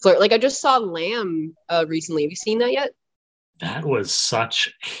flirt. Like I just saw Lamb recently. Have you seen that yet? That was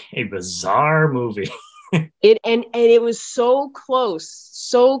such a bizarre movie. It was so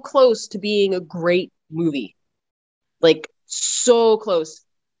close to being a great movie. Like so close.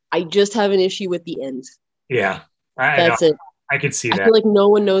 I just have an issue with the end. Yeah. That's it. I could see that. I feel like no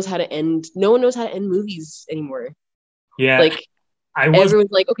one knows how to end movies anymore. Yeah. Like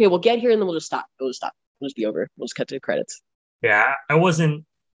everyone's like, okay, we'll get here and then we'll just stop. We'll just be over. We'll just cut to the credits. Yeah. I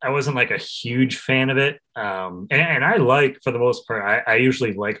wasn't like a huge fan of it. And I like, for the most part, I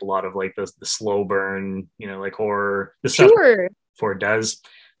usually like a lot of like the slow burn, like horror, the stuff before it does.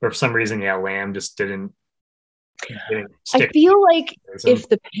 But for some reason, Lamb just didn't stick. I feel like if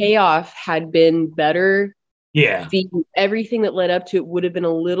the payoff had been better, yeah, everything that led up to it would have been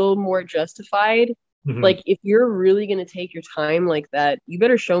a little more justified. Mm-hmm. Like if you're really going to take your time like that, you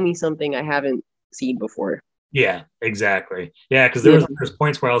better show me something I haven't seen before. Yeah, exactly. Yeah, because there's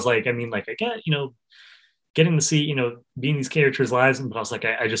points where I was like, I mean, like I get, getting to see, being these characters' lives, but I was like,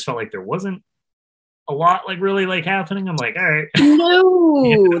 I just felt like there wasn't a lot like really like happening. I'm like, all right.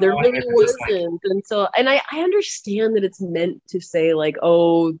 No, there really wasn't. And I understand that it's meant to say like,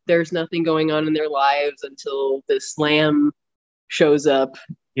 oh, there's nothing going on in their lives until this Lamb shows up.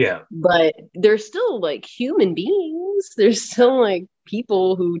 Yeah. But they're still like human beings. There's still like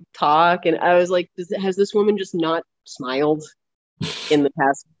people who talk. And I was like, has this woman just not smiled in the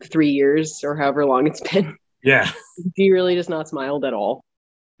past 3 years or however long it's been? Yeah. She really just not smiled at all.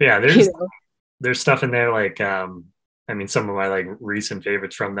 Yeah, there's stuff in there like I mean some of my like recent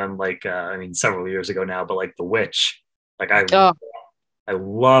favorites from them, like I mean several years ago now, but like The Witch. Like I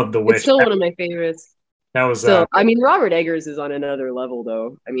love The Witch. It's still one of my favorites. That was I mean Robert Eggers is on another level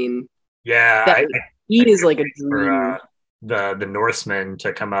though. I mean yeah, he is like a dream. For, the Northman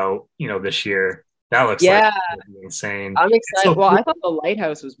to come out, this year. That looks like insane. I'm excited. So, I thought The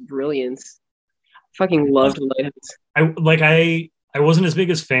Lighthouse was brilliant. Fucking loved The Lighthouse. I wasn't as big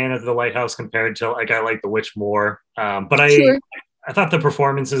as fan of The Lighthouse compared to like I like The Witch more. But I thought the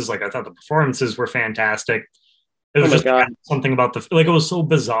performances were fantastic. It was just something about it was so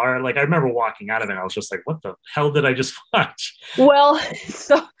bizarre. Like I remember walking out of it and I was just like, what the hell did I just watch? Well,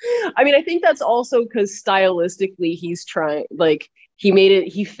 so I mean I think that's also because stylistically he's trying, like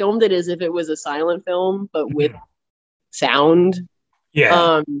he filmed it as if it was a silent film but with sound.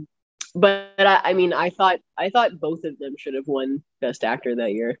 Yeah. But I mean I thought both of them should have won Best Actor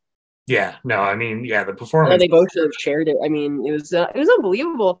that year. Yeah, no, I mean, yeah, the performance. They both should have shared it. I mean, it was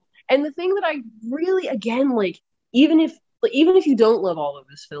unbelievable. And the thing that I really, again, like, even if you don't love all of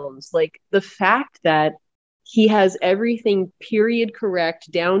his films, like the fact that he has everything period correct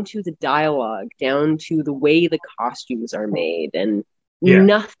down to the dialogue, down to the way the costumes are made, and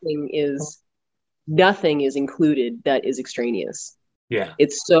nothing is included that is extraneous. Yeah.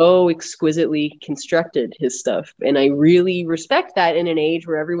 It's so exquisitely constructed, his stuff. And I really respect that in an age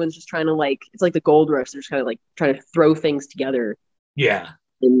where everyone's just trying to it's like the gold rush. They're just kind of like trying to throw things together. Yeah.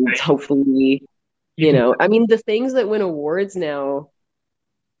 And hopefully, I mean, the things that win awards now,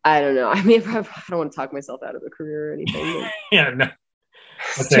 I don't know. I mean, I don't want to talk myself out of a career or anything. Yeah, no.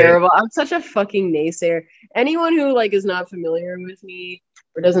 It's terrible. I'm such a fucking naysayer. Anyone who is not familiar with me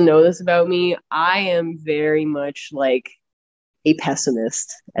or doesn't know this about me, I am very much like a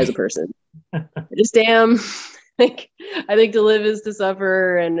pessimist as a person. I just am. I think to live is to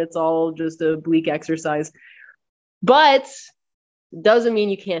suffer, and it's all just a bleak exercise. But doesn't mean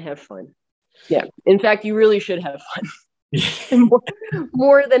you can't have fun. Yeah. In fact, you really should have fun.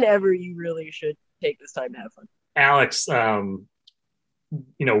 more than ever, you really should take this time to have fun. Alex,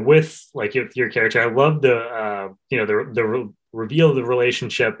 with your character, I love the reveal of the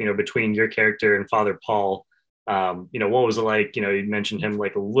relationship, between your character and Father Paul. What was it like? You mentioned him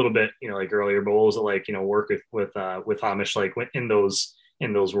like a little bit, earlier, but what was it like, work with Hamish, like in those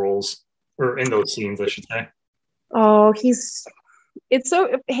roles or in those scenes, I should say? Oh,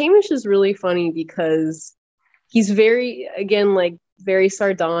 Hamish is really funny because he's very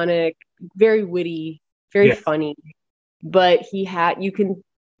sardonic, very witty, very funny, but you can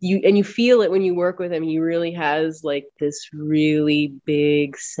you feel it when you work with him. He really has like this really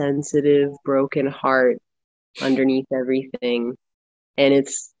big, sensitive, broken heart underneath everything. And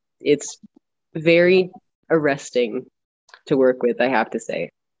it's very arresting to work with, I have to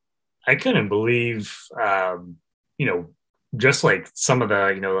say. I couldn't believe, just like some of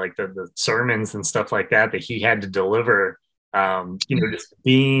the, like the sermons and stuff like that he had to deliver, just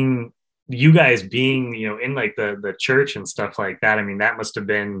being, you guys being, in like the church and stuff like that. I mean, that must have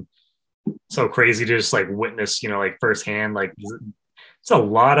been so crazy to just like witness, like firsthand, like it's a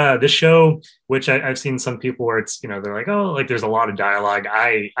lot of this show, which I've seen some people where it's, they're like, oh, like there's a lot of dialogue.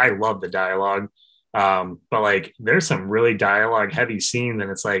 I love the dialogue. But like there's some really dialogue heavy scenes,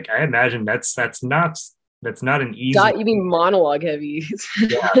 and it's like I imagine that's not an easy. You mean monologue heavy?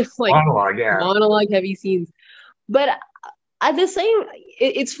 Yeah, it's like monologue heavy scenes. But at the same,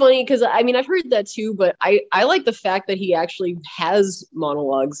 it's funny because I mean I've heard that too, but I like the fact that he actually has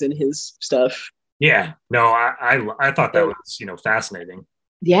monologues in his stuff. Yeah, no, I thought that was fascinating.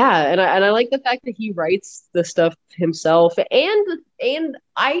 Yeah, and I like the fact that he writes the stuff himself, and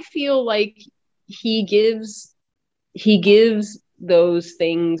I feel like he gives those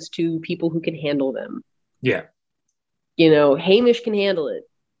things to people who can handle them. Yeah. Hamish can handle it.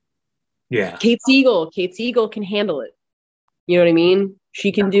 Yeah. Kate Siegel can handle it. You know what I mean?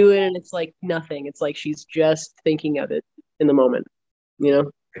 She can do it, and it's like nothing. It's like she's just thinking of it in the moment,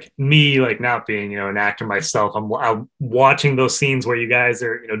 Me, like not being, an actor myself, I'm watching those scenes where you guys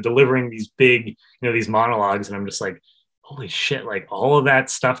are, delivering these big, these monologues, and I'm just like, holy shit, like all of that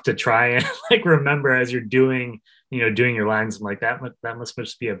stuff to try and like remember as you're doing your lines. I'm like, that must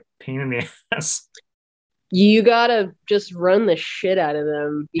just be a pain in the ass. You gotta just run the shit out of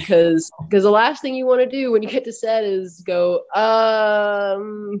them because the last thing you want to do when you get to set is go,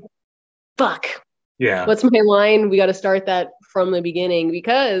 fuck. Yeah. What's my line? We got to start that from the beginning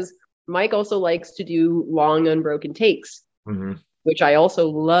because Mike also likes to do long unbroken takes, which I also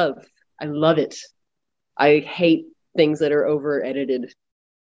love. I love it. I hate things that are over edited.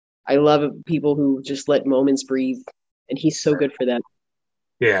 I love people who just let moments breathe, and he's so good for that.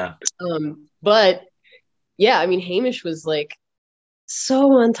 Yeah. But yeah, I mean, Hamish was like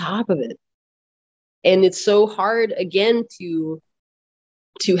so on top of it, and it's so hard again to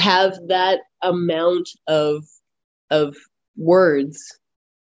have that amount of words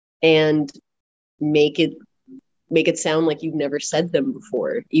and make it sound like you've never said them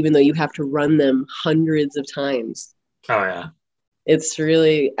before, even though you have to run them hundreds of times. Oh yeah. It's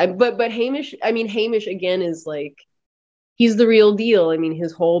really, but Hamish again is like, he's the real deal. I mean,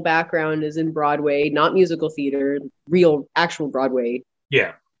 his whole background is in Broadway, not musical theater, real actual Broadway.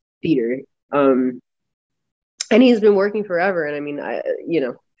 Yeah. Theater. And he's been working forever. And I mean,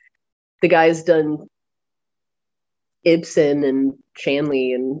 the guy's done Ibsen and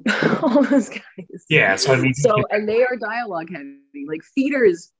Shanley and all those guys. Yeah. So I mean, and they are dialogue heavy. Like theater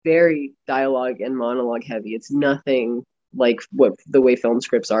is very dialogue and monologue heavy. It's nothing like what the way film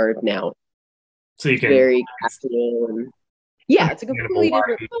scripts are now. So you can very casual and it's a completely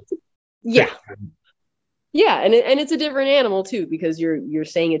different. Yeah. Yeah, and it's a different animal too because you're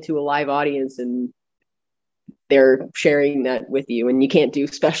saying it to a live audience and they're sharing that with you, and you can't do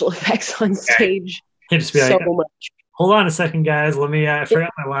special effects on stage just be so like, much. Hold on a second, guys. Let me. I forgot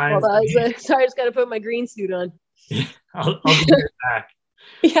my lines. Sorry, I just got to put my green suit on. Yeah, I'll be right back.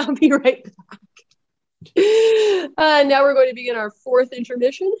 Yeah, I'll be right back. Now we're going to begin our fourth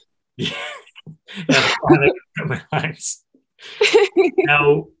intermission. Yeah. My lines.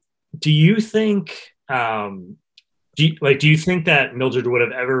 Now, do you think? Do you think that Mildred would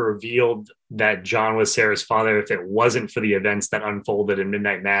have ever revealed that John was Sarah's father if it wasn't for the events that unfolded in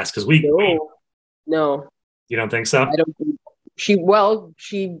Midnight Mass? Because no, you don't think so? I don't think she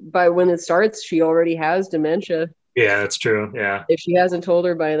by when it starts, she already has dementia. Yeah, that's true. Yeah, if she hasn't told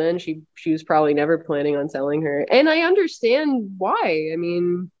her by then, she was probably never planning on telling her, and I understand why. I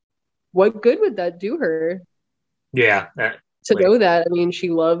mean, what good would that do her? Yeah, know that. I mean, she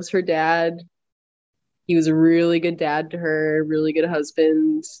loves her dad. He was a really good dad to her, really good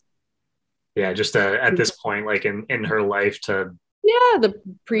husband. Yeah, just at this point, like in her life to... Yeah, the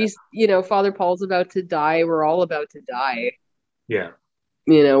priest, Father Paul's about to die. We're all about to die. Yeah.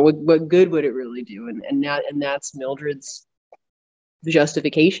 What good would it really do? And that's Mildred's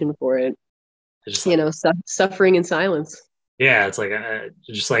justification for it. Just like, suffering in silence. Yeah, it's like,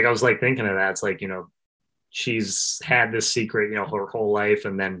 just like, I was like thinking of that. It's like, she's had this secret, her whole life.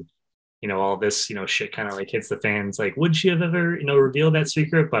 And then, all this, shit kind of like hits the fans. Like, would she have ever, revealed that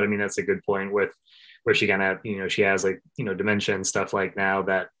secret? But I mean, that's a good point with where she kind of, she has like, dementia and stuff like now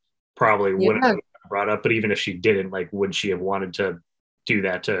that probably wouldn't have brought up. But even if she didn't, like, would she have wanted to do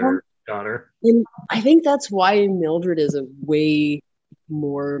that to her daughter. And I think that's why Mildred is a way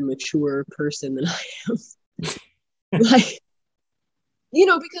more mature person than I am. Like,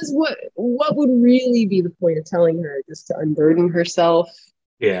 because what would really be the point of telling her, just to unburden herself?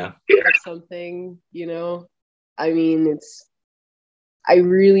 Yeah. Or something, I mean, I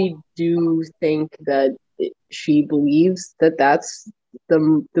really do think that she believes that that's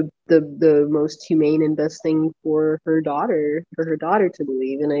the most humane and best thing for her daughter to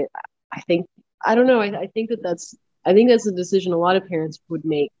believe. And I think, I don't know, I think that's a decision a lot of parents would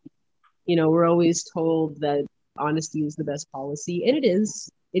make. We're always told that honesty is the best policy, and it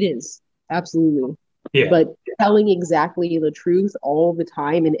is absolutely. Yeah. But telling exactly the truth all the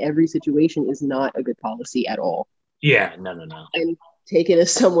time in every situation is not a good policy at all. Yeah, no. And take it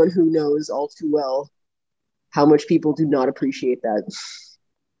as someone who knows all too well how much people do not appreciate that.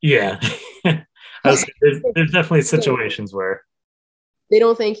 Yeah. There's definitely situations where they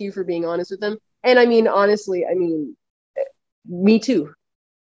don't thank you for being honest with them. And I mean, honestly, me too.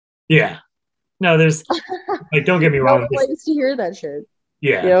 Yeah. No, there's like, don't get me wrong. No one likes to hear that shit.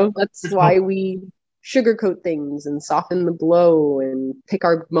 Yeah. That's why we sugarcoat things and soften the blow and pick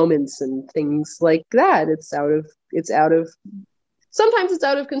our moments and things like that. Sometimes it's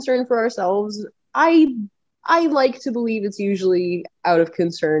out of concern for ourselves. I like to believe it's usually out of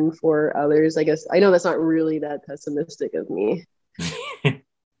concern for others. I guess I know that's not really that pessimistic of me. I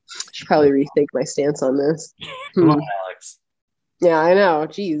should probably rethink my stance on this. Come on, Alex. Yeah, I know.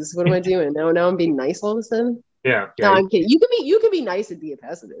 Jeez, what am I doing? Now I'm being nice all of a sudden? Yeah. No, I'm kidding. You can be nice and be a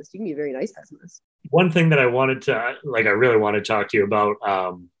pessimist. You can be a very nice pessimist. One thing that I really want to talk to you about,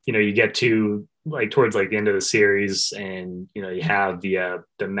 you get to like towards like the end of the series, and you have the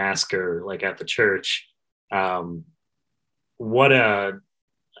massacre like at the church. I'm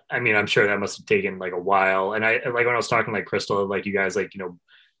sure that must have taken like a while. And I like when I was talking like Crystal, like you guys, like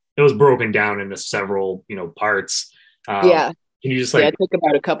it was broken down into several parts. Yeah. Can you just it took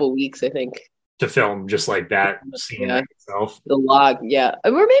about a couple weeks, I think, to film just like that scene itself? The log, yeah,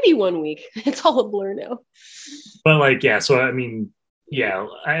 or maybe 1 week. It's all a blur now. But like, yeah. So I mean, yeah,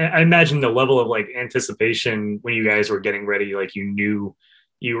 I imagine the level of like anticipation when you guys were getting ready, like you knew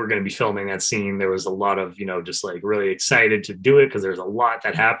you were going to be filming that scene. There was a lot of just like really excited to do it because there's a lot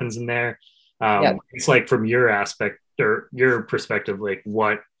that happens in there. It's like from your aspect or your perspective, like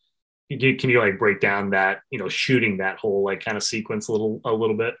what can you like break down that shooting that whole like kind of sequence a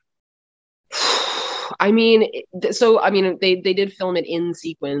little bit? I mean, they did film it in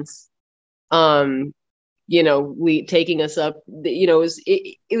sequence. We taking us up.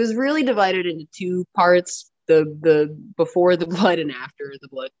 It was really divided into two parts: the before the blood and after the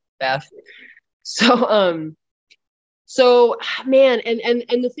blood bath. So man,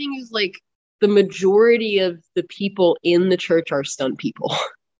 and the thing is, like, the majority of the people in the church are stunt people.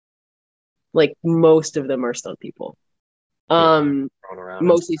 Like, most of them are stunt people.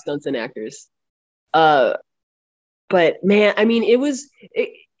 Mostly stunts and actors. But man, I mean, it was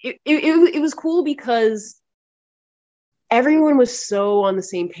cool because everyone was so on the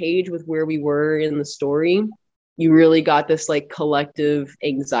same page with where we were in the story. You really got this like collective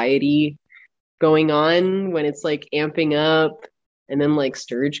anxiety going on when it's like amping up, and then like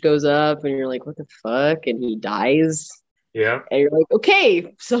Sturge goes up and you're like, what the fuck? And he dies. Yeah. And you're like,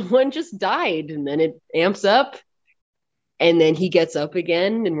 okay, someone just died. And then it amps up, and then he gets up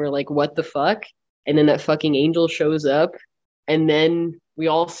again, and we're like, what the fuck? And then that fucking angel shows up, and then we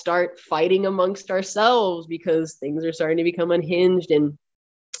all start fighting amongst ourselves because things are starting to become unhinged. And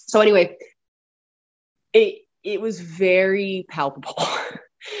so anyway, it was very palpable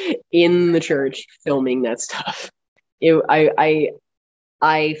in the church filming that stuff.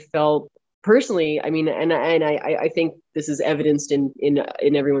 I felt personally, I mean, and I think this is evidenced in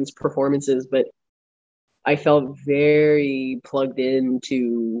everyone's performances, but I felt very plugged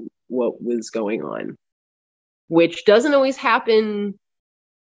into what was going on, which doesn't always happen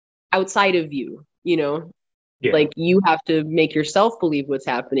outside of you. Yeah. Like, you have to make yourself believe what's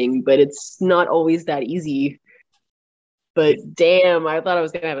happening, but it's not always that easy. But damn, I thought I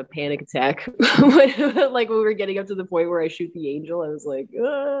was gonna have a panic attack when we were getting up to the point where I shoot the angel. I was like,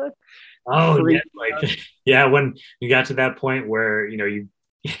 oh yeah, like yeah, when you got to that point where you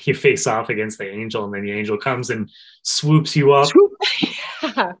face off against the angel, and then the angel comes and swoops you up.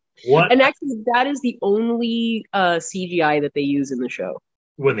 Yeah. What? And actually, that is the only CGI that they use in the show.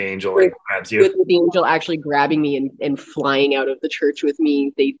 When the angel like grabs you, with the angel actually grabbing me and flying out of the church with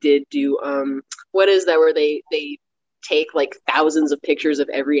me. They did do what is that, where they take like thousands of pictures of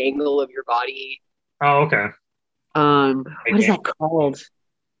every angle of your body. Oh, okay. What is that called?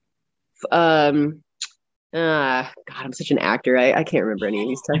 God, I'm such an actor. I can't remember any of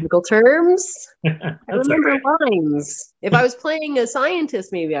these technical terms. I remember lines. If I was playing a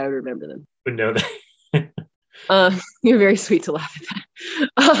scientist, maybe I would remember them. Would know that. You're very sweet to laugh at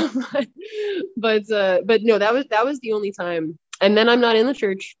that. But no, that was the only time. And then I'm not in the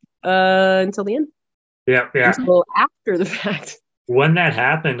church until the end. Yeah. Until after the fact. When that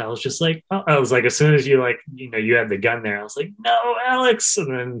happened, I was just like, I was like, as soon as you you had the gun there, I was like, no, Alex.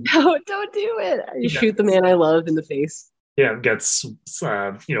 And then, no, don't do it. I shoot the man I love in the face. Yeah, gets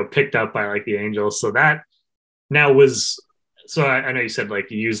picked up by like the angels. So that now was. So I know you said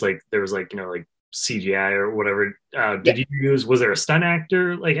like you used like there was like like CGI or whatever. Did you use? Was there a stunt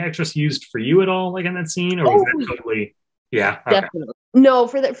actor like actress used for you at all like in that scene, or was that totally? Yeah, okay. Definitely. No,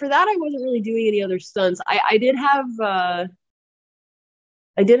 for that I wasn't really doing any other stunts. I did have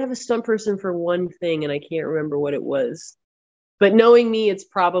a stunt person for one thing, and I can't remember what it was. But knowing me, it's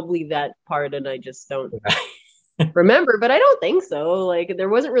probably that part, and I just don't remember. But I don't think so. Like there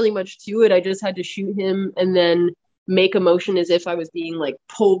wasn't really much to it. I just had to shoot him and then make a motion as if I was being like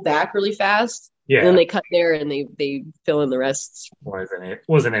pulled back really fast. Yeah. And then they cut there and they fill in the rest.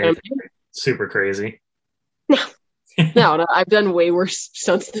 Wasn't anything super crazy. No, I've done way worse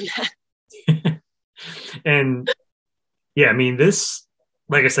stunts than that. And yeah, I mean this,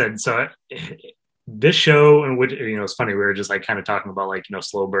 like I said, so this show, and which it's funny, we were just like kind of talking about like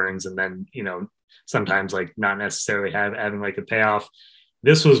slow burns, and then sometimes like not necessarily having like a payoff.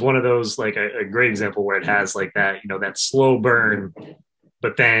 This was one of those like a great example where it has like that that slow burn,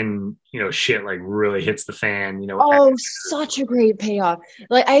 but then shit like really hits the fan. Oh, such a great payoff!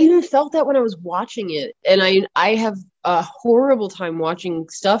 Like I even felt that when I was watching it, and I have a horrible time watching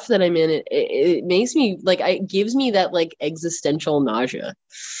stuff that I'm in. It makes me like it gives me that like existential nausea.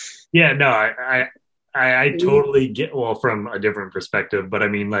 Yeah, no, I totally get, well, from a different perspective, but I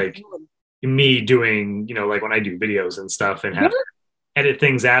mean like me doing like when I do videos and stuff and have to edit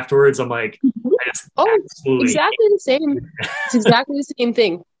things afterwards, I'm like, exactly the same. It's exactly the same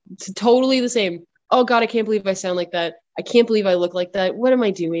thing. It's totally the same. Oh God, I can't believe I sound like that. I can't believe I look like that. What am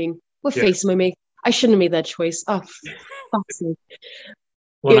I doing? What face am I making? I shouldn't have made that choice. Oh, fuck's sake.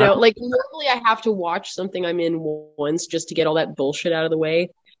 Well, like normally I have to watch something I'm in once just to get all that bullshit out of the way,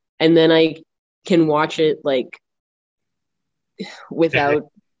 and then I can watch it like without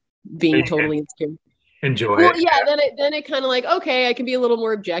being totally insecure. Enjoy it. Yeah, then it kind of like, okay, I can be a little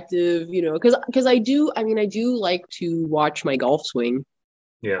more objective, because I do like to watch my golf swing.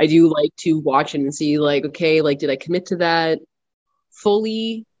 Yeah. I do like to watch it and see like, okay, like did I commit to that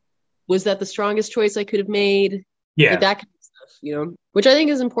fully? Was that the strongest choice I could have made? Yeah. Like that kind of stuff, which I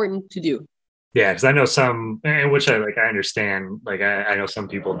think is important to do. Yeah, because I know some, and which I understand, like I know some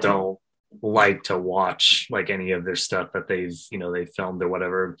people don't like to watch like any of their stuff that they've filmed or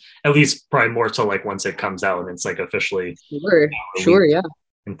whatever, at least probably more so like once it comes out and it's like officially sure yeah,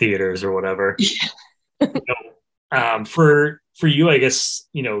 in theaters or whatever. For you, I guess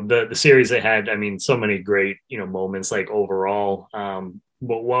the series they had, I mean, so many great moments like overall,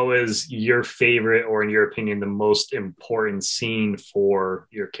 but what was your favorite, or in your opinion the most important scene for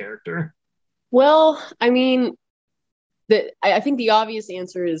your character? Well, I mean, I think the obvious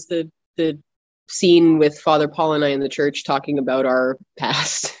answer is the scene with Father Paul and I in the church talking about our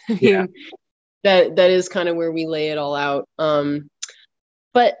past. Yeah. that is kind of where we lay it all out.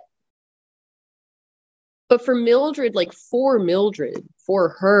 But for Mildred, like for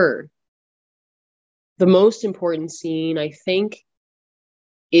her, the most important scene, I think,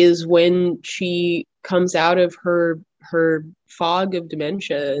 is when she comes out of her fog of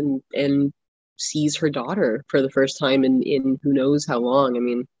dementia and sees her daughter for the first time in who knows how long. I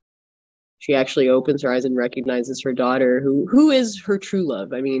mean, she actually opens her eyes and recognizes her daughter, who is her true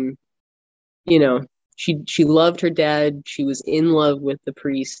love. I mean, she loved her dad. She was in love with the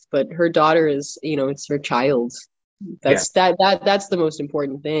priest, but her daughter is, it's her child. That's the most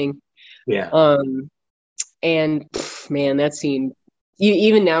important thing. Yeah. And man, that scene,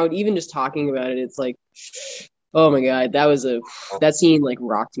 even now, even just talking about it, it's like, oh my God, that scene like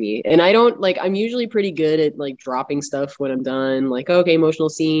rocked me. And I don't like, I'm usually pretty good at like dropping stuff when I'm done. Like, okay, emotional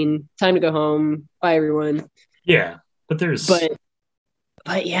scene, time to go home. Bye everyone. Yeah. But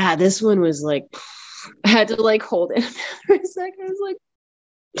yeah, this one was like, I had to like hold it for a second. I was like,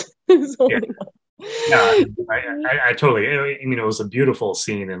 I totally, I mean, it was a beautiful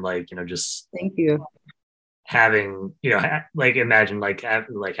scene, and like, just thank you. Having like imagine like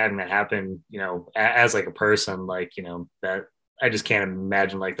having that happen as like a person, like that I just can't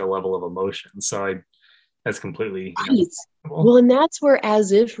imagine like the level of emotion. So that's completely right. Well, and that's where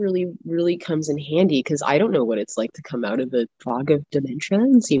as if really, really comes in handy, because I don't know what it's like to come out of the fog of dementia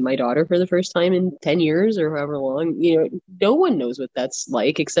and see my daughter for the first time in 10 years or however long. No one knows what that's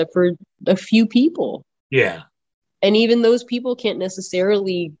like except for a few people. Yeah. And even those people can't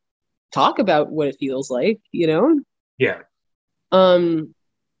necessarily talk about what it feels like, Yeah.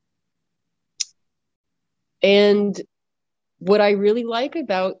 And what I really like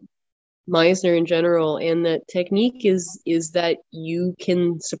about Meisner in general and that technique is that you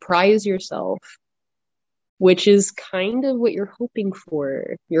can surprise yourself, which is kind of what you're hoping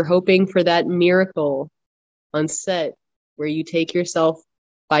for. You're hoping for that miracle on set where you take yourself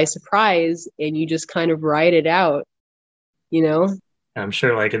by surprise and you just kind of ride it out, I'm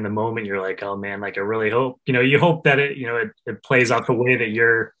sure like in the moment you're like, oh man, like I really hope, you hope that it plays out the way that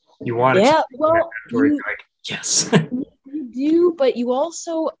you want it to. Yeah, well, you're like, yes. You do, but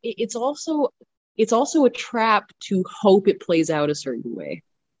it's also a trap to hope it plays out a certain way,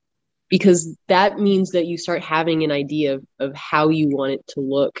 because that means that you start having an idea of how you want it to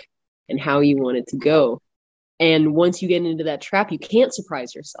look and how you want it to go. And once you get into that trap, you can't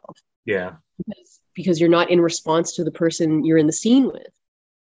surprise yourself. Yeah. Because you're not in response to the person you're in the scene with.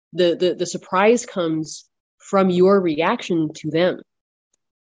 The surprise comes from your reaction to them.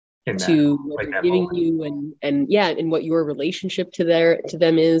 To what they're giving you and what your relationship to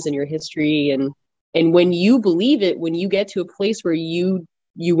them is and your history and when you believe it, when you get to a place where you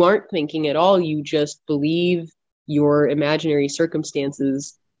aren't thinking at all, you just believe your imaginary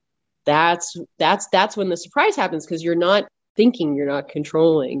circumstances, that's when the surprise happens, because you're not thinking, you're not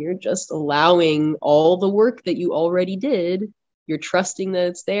controlling, you're just allowing all the work that you already did, you're trusting that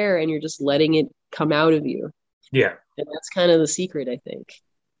it's there and you're just letting it come out of you. Yeah. And that's kind of the secret, I think,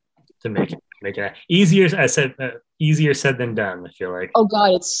 to make it easier. I said easier said than done, I feel like. Oh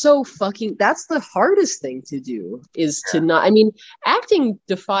God, it's so that's the hardest thing to do, is to not, acting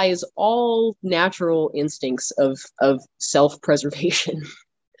defies all natural instincts of self-preservation.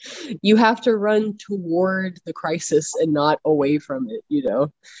 You have to run toward the crisis and not away from it, Yeah.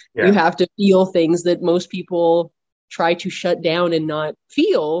 You have to feel things that most people try to shut down and not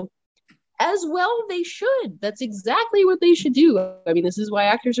feel. As well, they should. That's exactly what they should do. This is why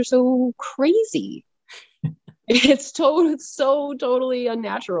actors are so crazy. It's so totally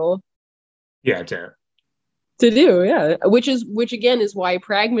unnatural. Yeah, to do, yeah. Which again is why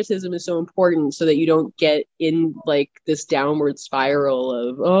pragmatism is so important, so that you don't get in like this downward spiral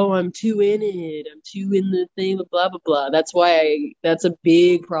of, oh, I'm too in it, I'm too in the thing, blah blah blah. That's a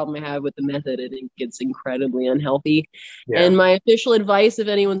big problem I have with the method. I think it's incredibly unhealthy. Yeah. And my official advice, if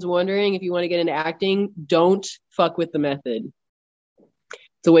anyone's wondering, if you want to get into acting, don't fuck with the method.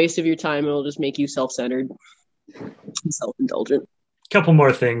 It's a waste of your time. It'll just make you self-centered and self-indulgent. Couple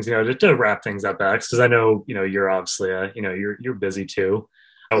more things, to wrap things up, Alex, because I know, you're obviously, you're busy too.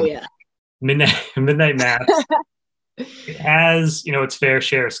 Oh yeah. Midnight Mass. It has, its fair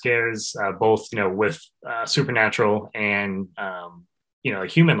share of scares, both, with supernatural and,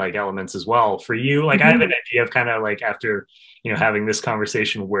 human-like elements as well. For you, like, I have an idea of kind of like after, having this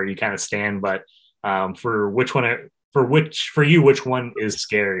conversation where you kind of stand, but for you, which one is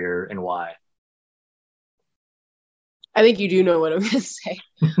scarier and why? I think you do know what I'm going to say.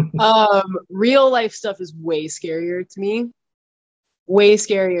 Real life stuff is way scarier to me. Way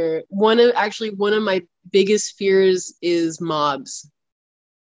scarier. One of my biggest fears is mobs.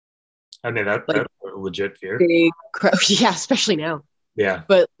 That's a legit fear. Yeah, especially now. Yeah.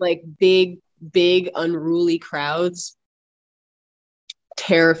 But like big unruly crowds,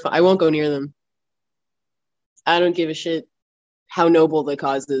 terrifying. I won't go near them. I don't give a shit how noble the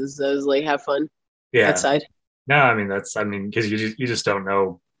cause is. I was like, have fun outside. No, because you just don't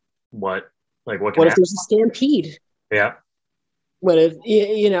know what can what happen. If there's a stampede? Yeah. What if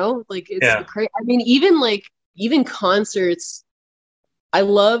it's crazy? Even concerts. I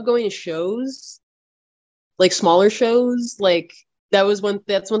love going to shows, like smaller shows. Like that's one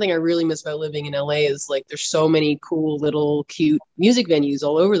thing I really miss about living in LA is like there's so many cool little cute music venues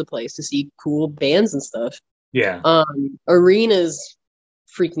all over the place to see cool bands and stuff. Yeah. Arenas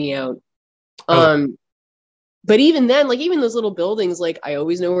freak me out. But even then, like even those little buildings, like I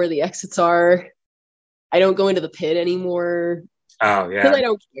always know where the exits are. I don't go into the pit anymore. Oh yeah. Because I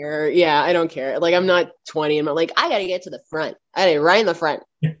don't care. Yeah, I don't care. Like I'm not 20. I'm not like, I gotta get to the front. I gotta get right in the front.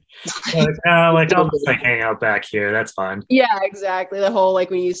 I'll just like hang out back here. That's fine. Yeah, exactly. The whole like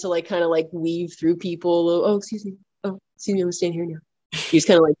when you used to like kind of like weave through people. Oh, excuse me. Oh, excuse me. I'm standing here now. You just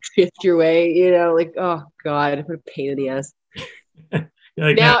kind of like shift your way. Like, oh god, what a pain in the ass.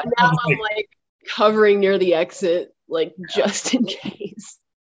 Like, now I'm like hovering near the exit, like just in case.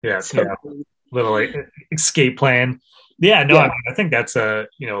 Yeah. So cool. little like, escape plan. Yeah, no, Yeah. I mean, I think that's a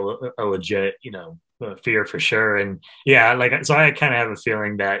legit, fear for sure. And yeah, like, so I kind of have a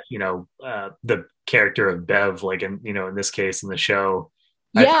feeling that, the character of Bev, like in this case in the show,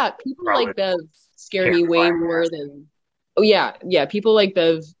 I think Yeah, people probably like Bev scare me way terrifying. more than oh yeah, people like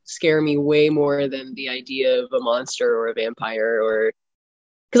Bev scare me way more than the idea of a monster or a vampire or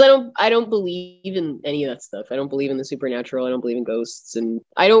because I don't believe in any of that stuff. I don't believe in the supernatural. I don't believe in ghosts, and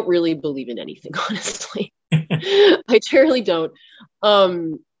I don't really believe in anything, honestly. I truly don't.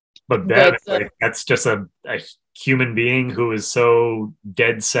 Um, But Bev, but like, that's just a human being who is so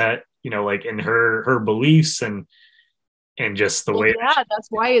dead set, like in her beliefs and just the well, way that yeah, that's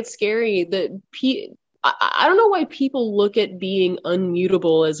why it's scary. I don't know why people look at being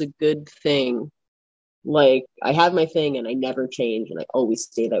unmutable as a good thing. Like I have my thing and I never change and I always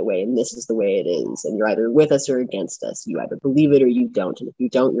stay that way and this is the way it is and you're either with us or against us. You either believe it or you don't, and if you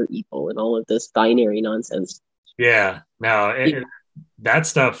don't, you're evil and all of this binary nonsense. yeah, no, that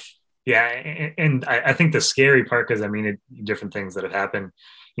stuff. Yeah, and I think the scary part, because I mean, different things that have happened,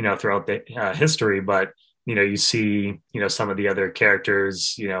 throughout the history, but you see, some of the other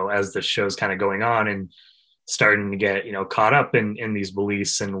characters, as the show's kind of going on and starting to get, caught up in these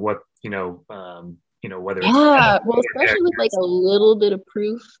beliefs and what, whether it's Yeah, well, especially with like a little bit of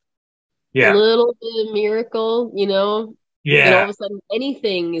proof, a yeah, little bit of miracle, and all yeah, of a sudden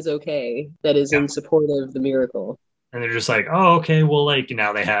anything is okay that is yeah. in support of the miracle. And they're just like, oh, okay, well, like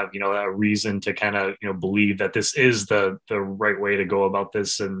now they have, a reason to kind of, believe that this is the right way to go about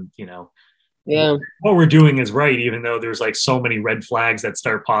this, and Yeah. what we're doing is right, even though there's like so many red flags that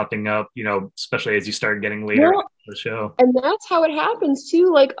start popping up, especially as you start getting later Well, into the show. and that's how it happens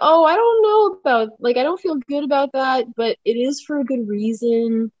too. Like, oh, I don't know about, like, I don't feel good about that, but it is for a good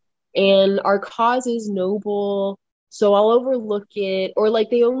reason. And our cause is noble. So I'll overlook it. Or like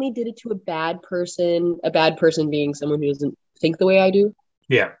they only did it to a bad person being someone who doesn't think the way I do,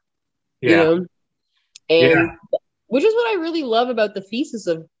 Yeah, you yeah, know? yeah, And which is what I really love about the thesis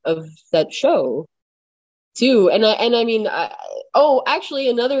of that show too. And I mean, oh, actually,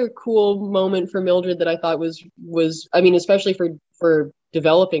 another cool moment for Mildred that I thought was I mean, especially for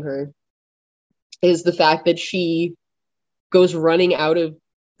developing her, is the fact that she goes running out of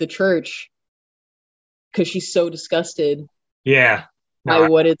the church because she's so disgusted yeah. by No,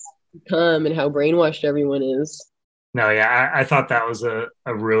 what it's become and how brainwashed everyone is. no, yeah. I thought that was a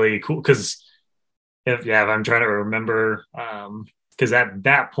really cool, because if I'm trying to remember, because at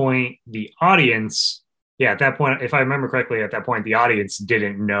that point the audience, yeah, at that point, if I remember correctly, at that point the audience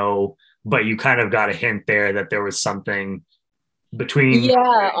didn't know, but you kind of got a hint there that there was something between,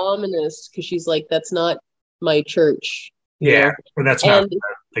 Yeah, ominous because she's like, that's not my church, yeah, or that's not And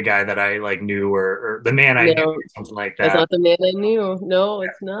the guy that I like knew, or the man I knew, no, or something like that's that. not the man I knew. No,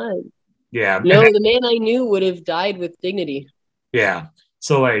 it's not. Yeah, and No, the man I knew would have died with dignity. yeah.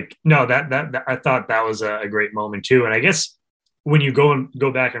 So like, no, that I thought that was a great moment too. And I guess when you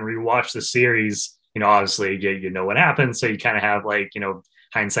go back and rewatch the series, obviously you know what happened, so you kind of have like,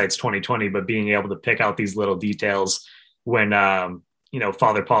 hindsight's 2020, but being able to pick out these little details when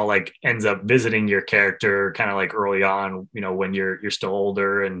Father Paul like ends up visiting your character kind of like early on, when you're still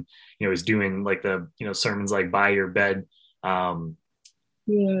older, and he's doing like the sermons like by your bed. Um,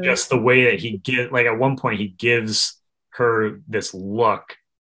 Yeah. just the way that he get, like, at one point he gives her this look,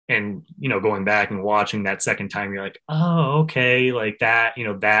 and going back and watching that second time, you're like, oh, okay, like that,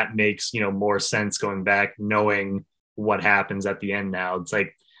 that makes more sense going back, knowing what happens at the end. Now it's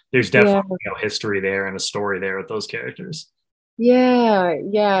like there's Yeah. definitely history there and a story there with those characters. Yeah,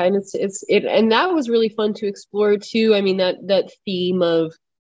 yeah, and and that was really fun to explore too. I mean that theme of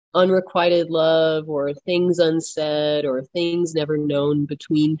unrequited love or things unsaid or things never known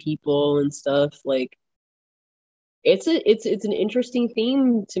between people and stuff. Like it's an interesting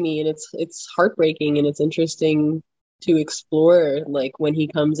theme to me, and it's heartbreaking and it's interesting to explore. Like when he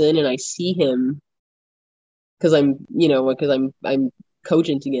comes in and I see him because I'm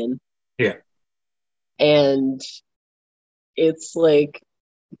cogent again, Yeah, and it's like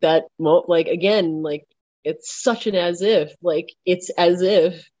like again, like it's such an as if, like it's as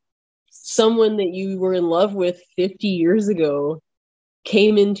if someone that you were in love with 50 years ago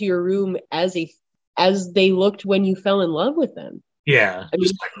came into your room as they looked when you fell in love with them. yeah, I mean,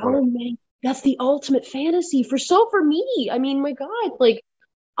 just like how man, that's the ultimate fantasy for me. I mean, my God, like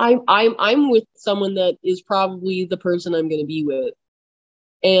I'm with someone that is probably the person I'm going to be with,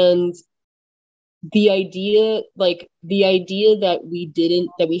 and the idea that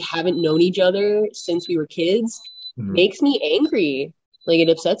we haven't known each other since we were kids mhm. makes me angry. Like it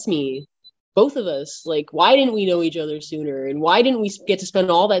upsets me. both of us, like, why didn't we know each other sooner? And why didn't we get to spend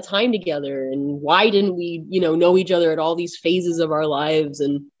all that time together? And why didn't we, know each other at all these phases of our lives?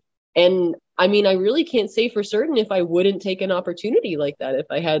 And I mean, I really can't say for certain if I wouldn't take an opportunity like that if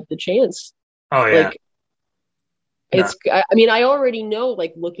I had the chance. Oh yeah. Like, I mean, I already know,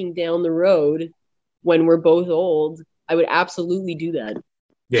 like, looking down the road when we're both old, I would absolutely do that.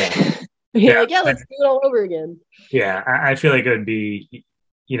 Yeah. Like, yeah, let's do it all over again. Yeah. I feel like it would be,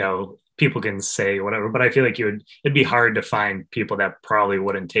 people can say whatever, but I feel like it'd be hard to find people that probably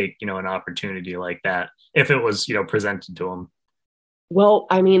wouldn't take, an opportunity like that if it was, presented to them. Well,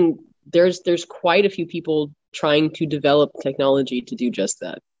 I mean, there's quite a few people trying to develop technology to do just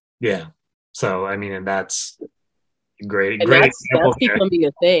that. Yeah. So, I mean, and that's great. And great that's becoming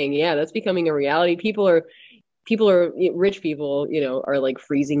a thing. Yeah, that's becoming a reality. People are rich people, are like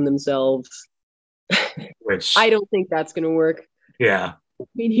freezing themselves. Which I don't think that's going to work. Yeah.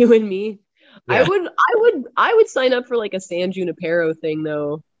 Between you and me. Yeah. I would sign up for like a San Junipero thing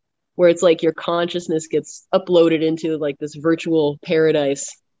though, where it's like your consciousness gets uploaded into like this virtual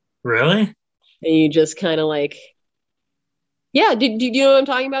paradise. Really? And you just kind of like, yeah. Do you know what I'm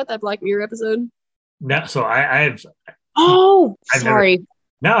talking about? That Black Mirror episode? No. So I've. Oh, sorry.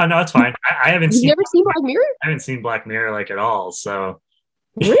 No, it's fine. I haven't seen. You've never seen Black Mirror? I haven't seen Black Mirror like at all. So.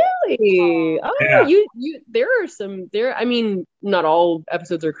 Really? Oh, yeah. I mean, not all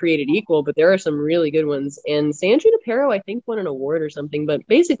episodes are created equal, but there are some really good ones. And San Junipero, I think, won an award or something. But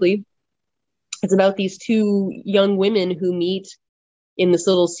basically, it's about these two young women who meet in this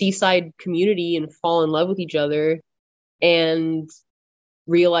little seaside community and fall in love with each other and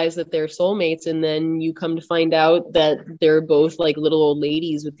realize that they're soulmates. And then you come to find out that they're both like little old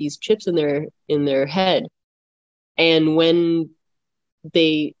ladies with these chips in their head. And when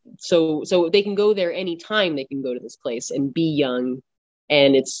so they can go there anytime, they can go to this place and be young,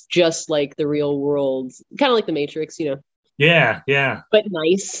 and it's just like the real world, kind of like the Matrix, Yeah but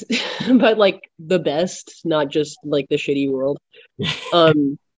nice. But like the best, not just like the shitty world.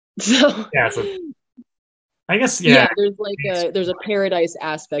 So yeah, so I guess there's a paradise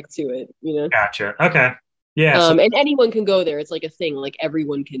aspect to it. Gotcha. Okay. Yeah. And anyone can go there. It's like a thing, like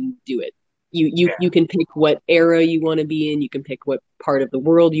everyone can do it. You can pick what era you want to be in. You can pick what part of the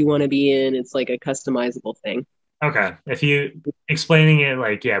world you want to be in. It's like a customizable thing. Okay. If you explaining it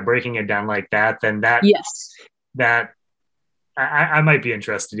like, breaking it down like that, then I might be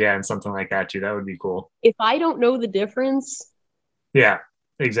interested, in something like that too. That would be cool. If I don't know the difference. Yeah,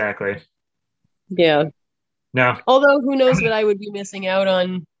 exactly. Yeah. No. Although who knows what I would be missing out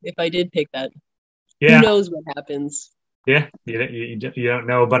on if I did pick that. Yeah. Who knows what happens. Yeah, you don't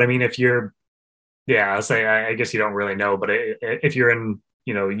know. But I mean, if you're, I'll say, I guess you don't really know. But if you're in,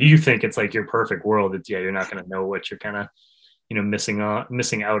 you think it's like your perfect world, you're not going to know what you're kind of, missing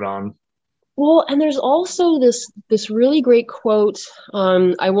out on. Well, and there's also this really great quote.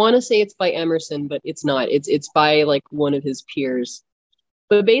 I want to say it's by Emerson, but it's not. It's by like one of his peers.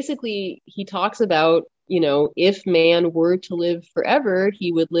 But basically, he talks about, if man were to live forever,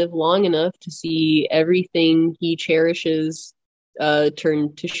 he would live long enough to see everything he cherishes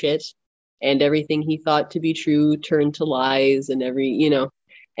turn to shit, and everything he thought to be true turn to lies, and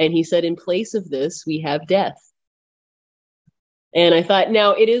and he said, in place of this, we have death. And I thought,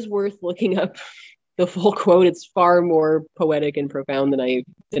 now it is worth looking up the full quote. It's far more poetic and profound than I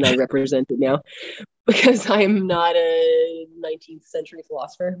represent it now, because I'm not a 19th century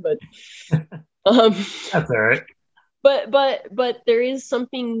philosopher, but that's all right. But there is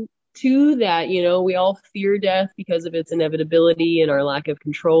something to that, we all fear death because of its inevitability and our lack of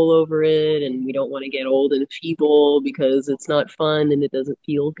control over it, and we don't want to get old and feeble because it's not fun and it doesn't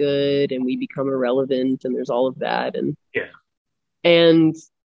feel good, and we become irrelevant, and there's all of that,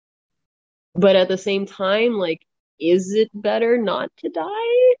 but at the same time, like, is it better not to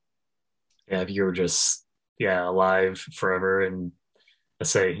die? Yeah, if you were just alive forever, and let's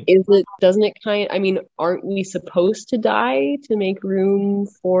say, doesn't it I mean, aren't we supposed to die to make room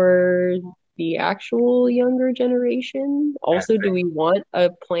for the actual younger generation? Also, do we want a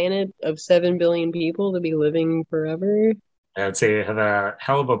planet of 7 billion people to be living forever? I'd say you have a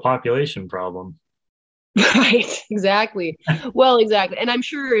hell of a population problem. Right, exactly. Well, exactly. And I'm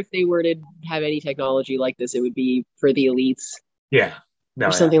sure if they were to have any technology like this, it would be for the elites. Yeah.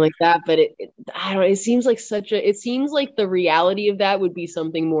 Or something like that. But I don't know, it seems like the reality of that would be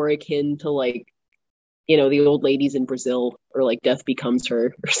something more akin to like, the old ladies in Brazil, or like Death Becomes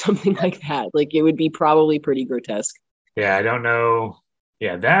Her or something like that. Like, it would be probably pretty grotesque. Yeah, I don't know.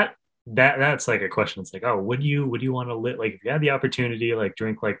 Yeah, that's like a question. It's like, oh, would you want to live, like, if you had the opportunity, like,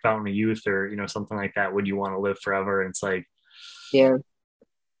 drink like Fountain of Youth or something like that, would you want to live forever? And it's like, yeah,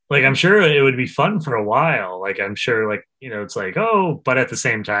 like I'm sure it would be fun for a while. Like I'm sure, like, it's like, oh, but at the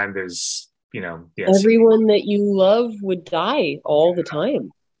same time, there's, yes, Everyone that you love would die all the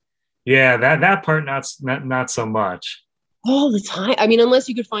time. yeah, that part not so much. All the time. I mean, unless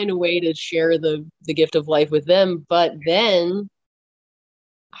you could find a way to share the gift of life with them, but then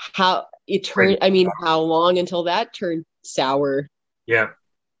how long until that turned sour? Yeah, And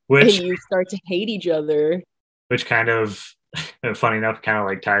which you start to hate each other. which kind of funny enough kind of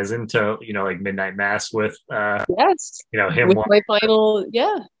like ties into like Midnight Mass with Yes. him With my final,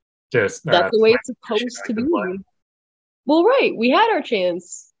 yeah. just That's the way it's supposed to be. Well, right. We had our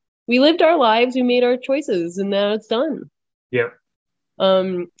chance. We lived our lives, we made our choices, and now it's done. Yep.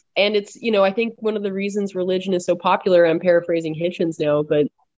 And it's, I think one of the reasons religion is so popular, I'm paraphrasing Hitchens now, but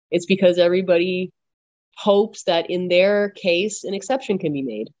it's because everybody hopes that in their case, an exception can be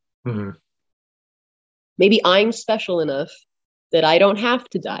made. Mm-hmm. Maybe I'm special enough that I don't have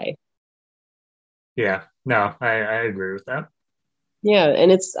to die. Yeah, no, I agree with that. Yeah.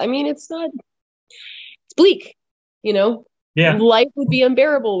 And it's bleak, Yeah. Life would be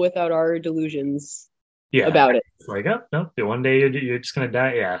unbearable without our delusions about it. It's like, oh no, one day you're just gonna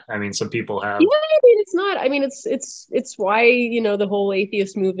die. Yeah, I mean, some people have. Yeah, I mean, it's not. I mean, it's why the whole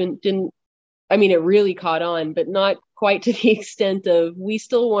atheist movement didn't. I mean, it really caught on, but not quite to the extent of we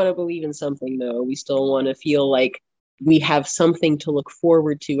still want to believe in something, though. We still want to feel like we have something to look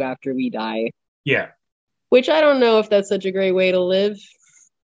forward to after we die. Yeah. Which I don't know if that's such a great way to live.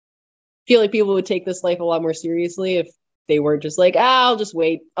 I feel like people would take this life a lot more seriously if they weren't just like, I'll just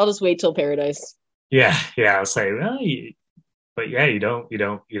wait till paradise. Yeah, I'll say, well, but yeah, you don't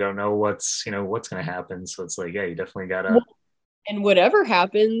know what's what's gonna happen. So it's like, yeah, you definitely gotta. And whatever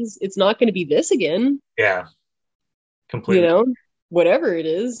happens, it's not going to be this again. Yeah, completely. Whatever it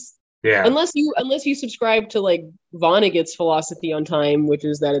is. Yeah. Unless you subscribe to like Vonnegut's philosophy on time, which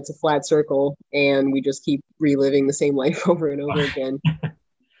is that it's a flat circle and we just keep reliving the same life over and over again.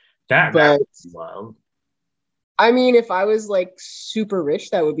 That's wild. I mean, if I was like super rich,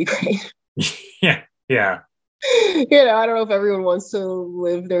 that would be great. Yeah. I don't know if everyone wants to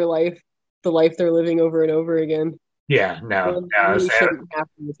live their life, the life they're living over and over again. Yeah, no. It really shouldn't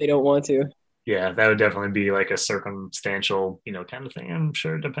happen if they don't want to. Yeah, that would definitely be like a circumstantial, kind of thing, I'm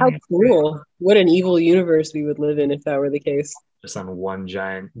sure, depending. How cool. What an evil universe we would live in if that were the case. Just on one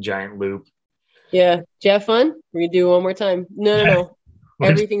giant loop. Yeah. Did you have fun? We're going to do it one more time. No.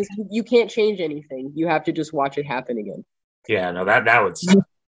 Everything's, you can't change anything. You have to just watch it happen again. Yeah, no, that would suck.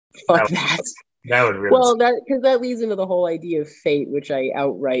 Fuck that. That would really well, because that leads into the whole idea of fate, which I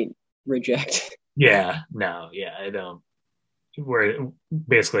outright reject. Yeah, no, yeah, I don't. Where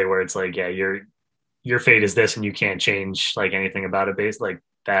it's like, yeah, your fate is this, and you can't change like anything about it, based like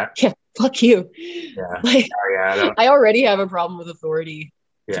that. Yeah, fuck you. Yeah, I already have a problem with authority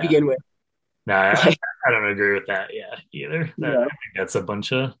to begin with. No, I don't agree with that. Yeah, either. I think that's a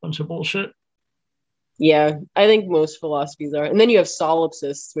bunch of bullshit. Yeah, I think most philosophies are, and then you have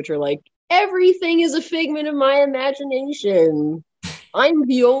solipsists, which are like, everything is a figment of my imagination. I'm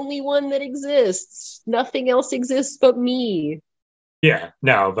the only one that exists. Nothing else exists but me. Yeah,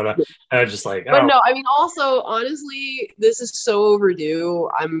 no, but I was just like, but no, I mean, also, honestly, this is so overdue.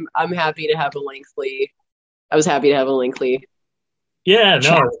 I'm happy to have a lengthy. I was happy to have a lengthy. Yeah, no,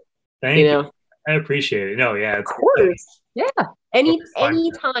 chat, thank you. I appreciate it. No, yeah, of course. Yeah, anytime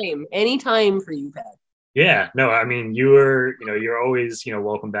for you, Pat. Yeah, no, I mean, you're always,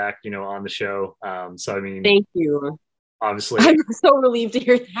 welcome back, on the show. So, I mean, thank you. Obviously, I'm so relieved to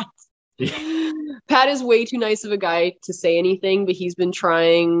hear that. Pat is way too nice of a guy to say anything, but he's been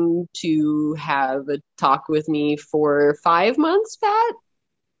trying to have a talk with me for 5 months, Pat.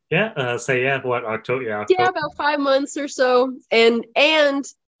 Yeah, what, October? Yeah, about 5 months or so, and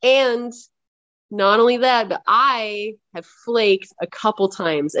not only that, but I have flaked a couple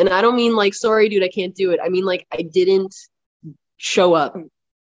times, and I don't mean like, sorry, dude, I can't do it. I mean like I didn't show up,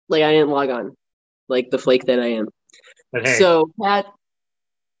 like I didn't log on, like the flake that I am. But hey. So, Pat,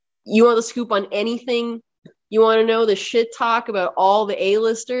 you want the scoop on anything? You want to know the shit talk about all the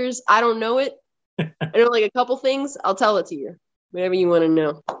A-listers? I don't know it. I know like a couple things. I'll tell it to you. Whatever you want to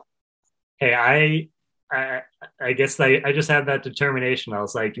know. Hey, I guess I just had that determination. I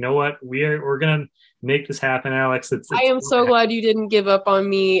was like, you know what? We're gonna make this happen, Alex. I am so glad you didn't give up on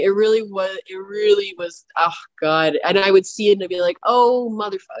me. It really was. Oh God! And I would see it and I'd be like, oh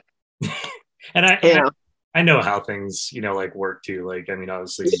motherfucker. And I know how things, like work too. Like, I mean,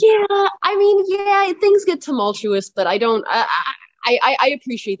 obviously. Yeah, I mean, yeah, things get tumultuous, but I don't. I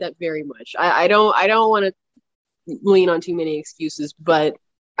appreciate that very much. I don't want to lean on too many excuses, but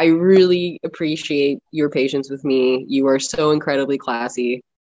I really appreciate your patience with me. You are so incredibly classy.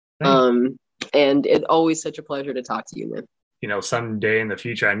 And it's always such a pleasure to talk to you, man. You know, someday in the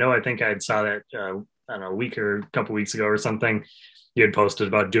future, I think I saw that, I don't know, a week or a couple weeks ago or something, you had posted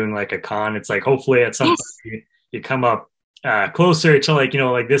about doing like a con. It's like, hopefully at some point you come up closer to like, you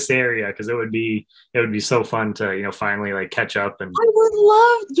know, like this area, because it would be so fun to, you know, finally like catch up. And I would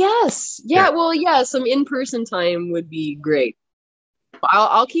love, yes. Yeah, well, yeah, some in-person time would be great.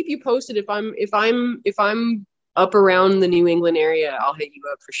 I'll keep you posted if I'm up around the New England area. I'll hit you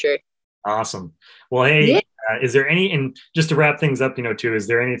up for sure. Awesome. Well, hey, is there any, and just to wrap things up, you know, too, is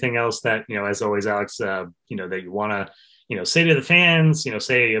there anything else that, you know, as always, Alex, you know, that you want to, you know, say to the fans, you know,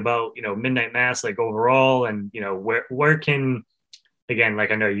 say about, you know, Midnight Mass, like overall, and, you know, where can, again,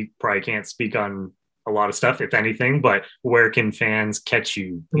 like I know you probably can't speak on a lot of stuff, if anything, but where can fans catch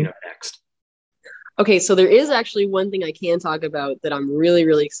you, you know, next? Okay, so there is actually one thing I can talk about that I'm really,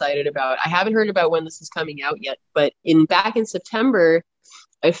 really excited about. I haven't heard about when this is coming out yet, but back in September,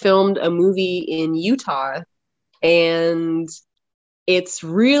 I filmed a movie in Utah, and it's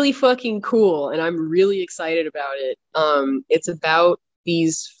really fucking cool, and I'm really excited about it. It's about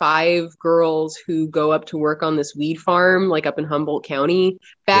these 5 girls who go up to work on this weed farm, like up in Humboldt County,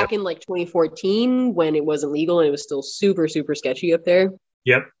 back in like 2014 when it wasn't legal and it was still super, super sketchy up there.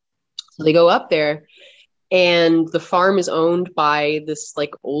 Yep. So they go up there, and the farm is owned by this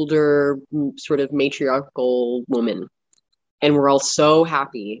like older sort of matriarchal woman. And we're all so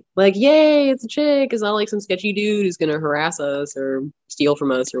happy. Like, yay, it's a chick. It's not like some sketchy dude who's going to harass us or steal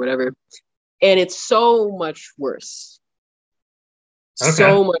from us or whatever. And it's so much worse. Okay.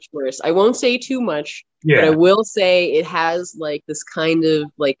 So much worse. I won't say too much, but I will say it has like this kind of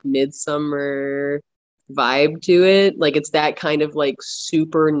like midsummer vibe to it. Like it's that kind of like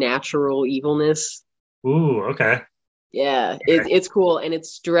supernatural evilness. Ooh, okay. Yeah, it's cool, and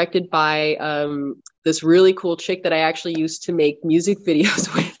it's directed by this really cool chick that I actually used to make music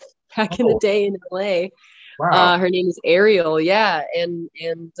videos with back in the day in LA. Wow. Her name is Ariel, and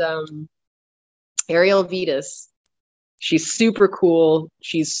Ariel Vitas. She's super cool.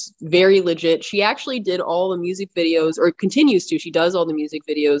 She's very legit. She actually did all the music videos, or continues to. She does all the music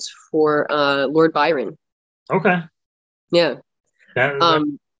videos for Lord Byron. Okay. Yeah.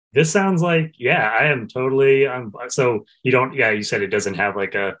 This sounds like, I am totally, so you don't, you said it doesn't have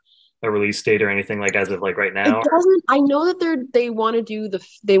like a release date or anything like as of like right now? It doesn't. I know that they want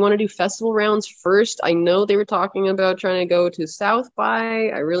to do festival rounds first. I know they were talking about trying to go to South by.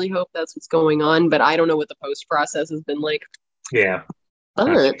 I really hope that's what's going on, but I don't know what the post process has been like. Yeah.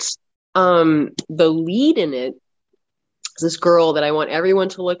 But the lead in it is this girl that I want everyone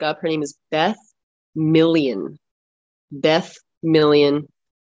to look up. Her name is Beth Million. Beth Million.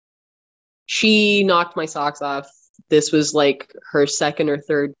 She knocked my socks off. This was like her second or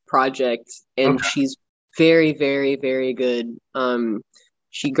third project, and she's very, very, very good.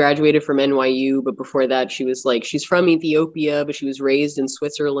 She graduated from NYU, but before that, she's from Ethiopia, but she was raised in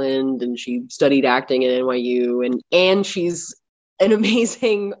Switzerland, and she studied acting at NYU, and she's an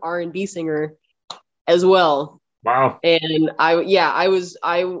amazing R&B singer as well. Wow. And I was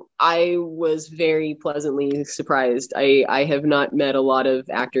very pleasantly surprised. I have not met a lot of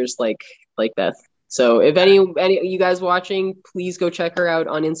actors like Beth. So if any of you guys watching, please go check her out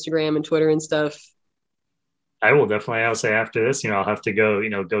on Instagram and Twitter and stuff. I will definitely. I'll say after this, I'll have to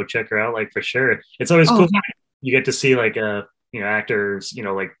go check her out, like for sure. It's always cool. You get to see like actors,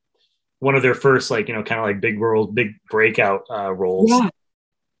 like one of their first like, kind of like big breakout roles.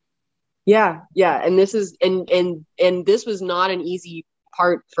 Yeah. And this is, and this was not an easy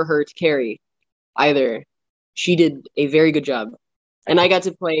part for her to carry either. She did a very good job. And I got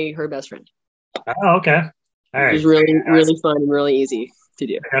to play her best friend. Oh, okay. All right. It was really, really fun and really easy to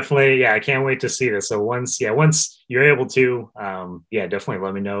do. Definitely. Yeah. I can't wait to see this. So once you're able to, definitely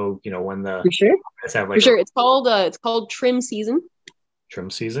let me know, when the, for sure. For sure. It's called Trim Season.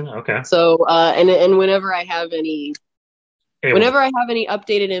 Trim Season. Okay. So, and whenever I have any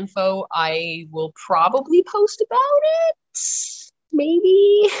updated info, I will probably post about it.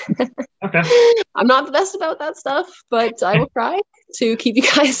 Maybe. Okay. I'm not the best about that stuff, but I will try to keep you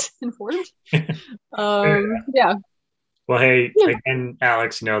guys informed. Yeah. Well, hey, again,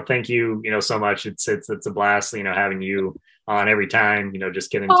 Alex, thank you, so much. It's a blast, having you on every time,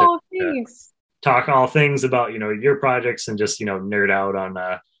 just getting to talk all things about, your projects and just, nerd out on,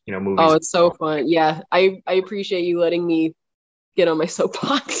 movies. Oh, it's so fun. Yeah. I appreciate you letting me get on my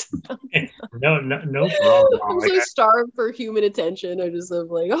soapbox. No problem. I'm so starved for human attention. I just am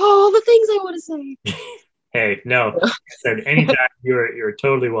like, the things I want to say. Hey, no, like I said, anytime you're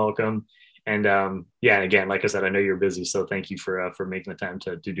totally welcome. And again, like I said, I know you're busy, so thank you for making the time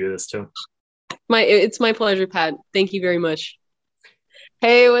to do this too. It's my pleasure, Pat. Thank you very much.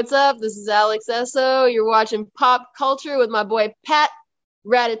 Hey, what's up? This is Alex Essoe. You're watching Pop Culture with my boy Pat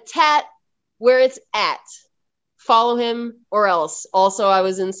Rat-a-tat, where it's at. Follow him or else. Also, I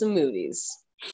was in some movies.